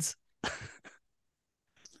 seeds.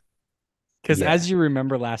 Because as you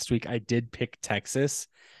remember last week, I did pick Texas.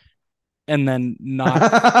 And then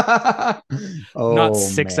not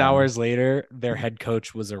 6 hours later, their head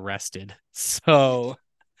coach was arrested. So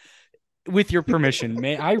with your permission,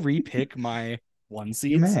 may I repick my 1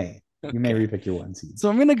 seeds? You may. Okay. You may repick your 1 seeds. So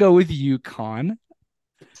I'm going to go with UConn.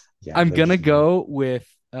 Yeah, I'm going to go with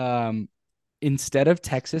instead of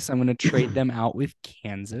Texas, I'm going to trade them out with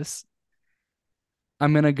Kansas.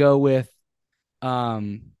 I'm going to go with,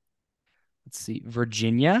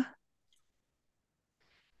 Virginia.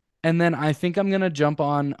 And then I think I'm going to jump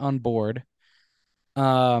on board.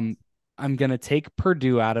 I'm going to take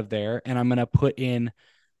Purdue out of there, and I'm going to put in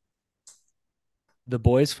the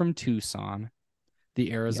boys from Tucson,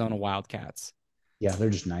 the Arizona Wildcats. Yeah,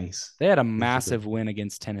 they're just nice. They had a massive win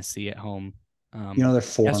against Tennessee at home. They're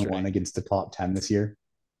 4-1 against the top 10 this year.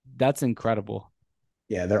 That's incredible.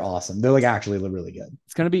 Yeah, they're awesome. They're like actually really good.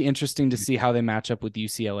 It's going to be interesting to see how they match up with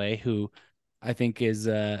UCLA, who I think is,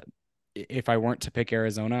 if I weren't to pick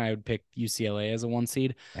Arizona, I would pick UCLA as a 1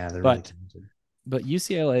 seed. Yeah, they're really talented. But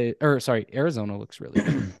Arizona looks really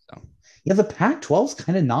good. So. Yeah, the Pac-12 is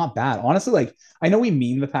kind of not bad. Honestly, like, I know we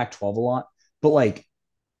meme the Pac-12 a lot, but like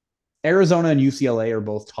Arizona and UCLA are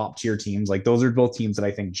both top tier teams. Like, those are both teams that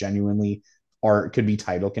I think genuinely could be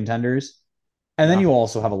title contenders. And then you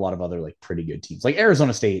also have a lot of other like pretty good teams. Like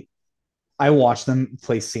Arizona State, I watched them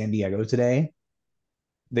play San Diego today.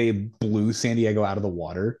 They blew San Diego out of the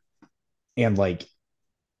water. And like,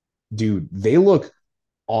 dude, they look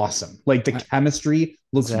awesome. Like the chemistry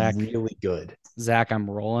looks Zach, really good. Zach, I'm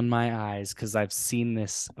rolling my eyes because I've seen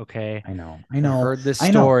this. Okay. I know. I heard this I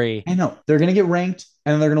know. story. I know. They're going to get ranked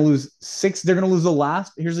and then they're going to lose 6. They're going to lose the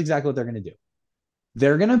last. Here's exactly what they're going to do.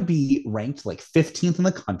 They're going to be ranked like 15th in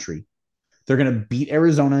the country. They're going to beat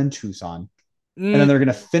Arizona and Tucson. And then they're going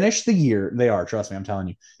to finish the year. They are, trust me, I'm telling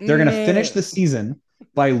you. They're going to finish the season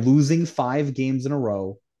by losing 5 games in a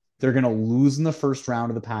row. They're going to lose in the first round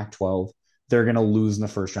of the Pac-12. They're going to lose in the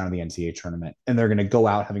first round of the NCAA tournament. And they're going to go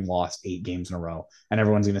out having lost 8 games in a row. And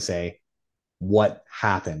everyone's going to say, what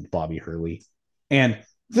happened, Bobby Hurley? And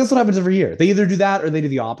that's what happens every year. They either do that or they do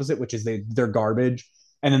the opposite, which is they're garbage.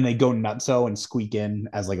 And then they go nutso and squeak in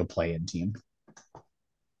as like a play-in team.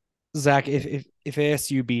 Zach, if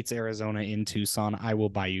ASU beats Arizona in Tucson, I will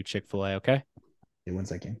buy you Chick-fil-A, okay? It wins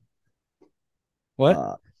that game.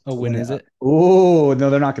 What? When is it? Oh, no,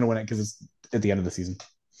 they're not going to win it because it's at the end of the season.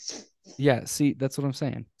 Yeah, see, that's what I'm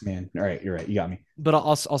saying. Man, all right, you're right. You got me. But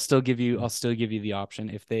I'll still give you the option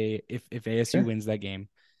if ASU wins that game,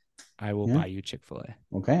 I will buy you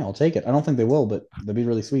Chick-fil-A. Okay, I'll take it. I don't think they will, but that'd be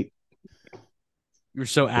really sweet. You were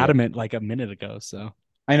so adamant like a minute ago, so.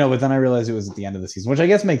 I know, but then I realized it was at the end of the season, which I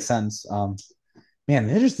guess makes sense. Man,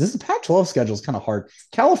 this Pac-12 schedule is kind of hard.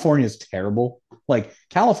 California is terrible. Like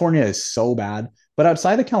California is so bad, but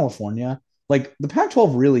outside of California, like the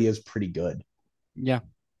Pac-12 really is pretty good. Yeah,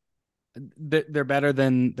 they're better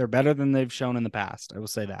than they've shown in the past. I will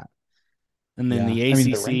say that. And then the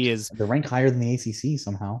ACC they're ranked higher than the ACC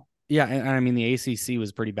somehow. Yeah, and I mean the ACC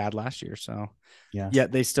was pretty bad last year, so yeah,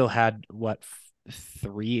 they still had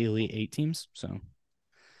 3 Elite 8 teams. So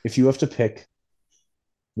if you have to pick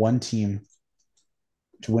one team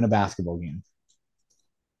to win a basketball game,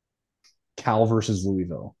 Cal versus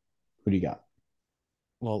Louisville, who do you got?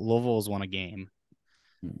 Well, Louisville has won a game,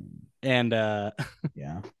 and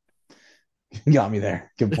yeah, you got me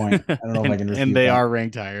there. Good point. I don't know if I can. And they are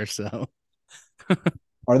ranked higher, so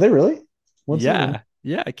are they really? Yeah.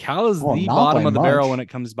 Cal is the bottom of the barrel when it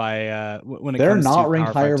comes by when they're not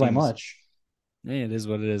ranked higher by much. Yeah, it is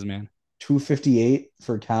what it is, man. 258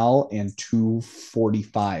 for Cal and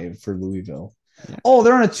 245 for Louisville. Yeah. Oh,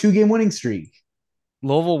 they're on a 2-game winning streak.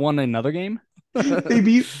 Louisville won another game. They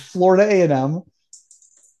beat Florida A&M.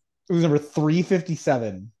 It was number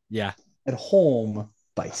 357. Yeah, at home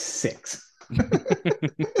by 6.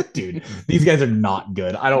 Dude, these guys are not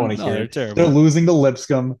good. I don't want to hear it. Terrible. They're losing to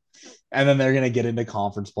Lipscomb, and then they're gonna get into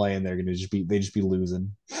conference play, and they're gonna just be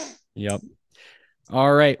losing. Yep.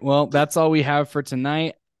 All right. Well, that's all we have for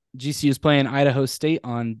tonight. GCU is playing Idaho State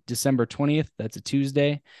on December 20th. That's a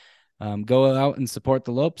Tuesday. Go out and support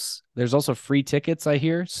the Lopes. There's also free tickets, I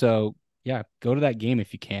hear. So, yeah, go to that game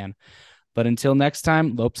if you can. But until next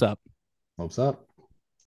time, Lopes up. Lopes up.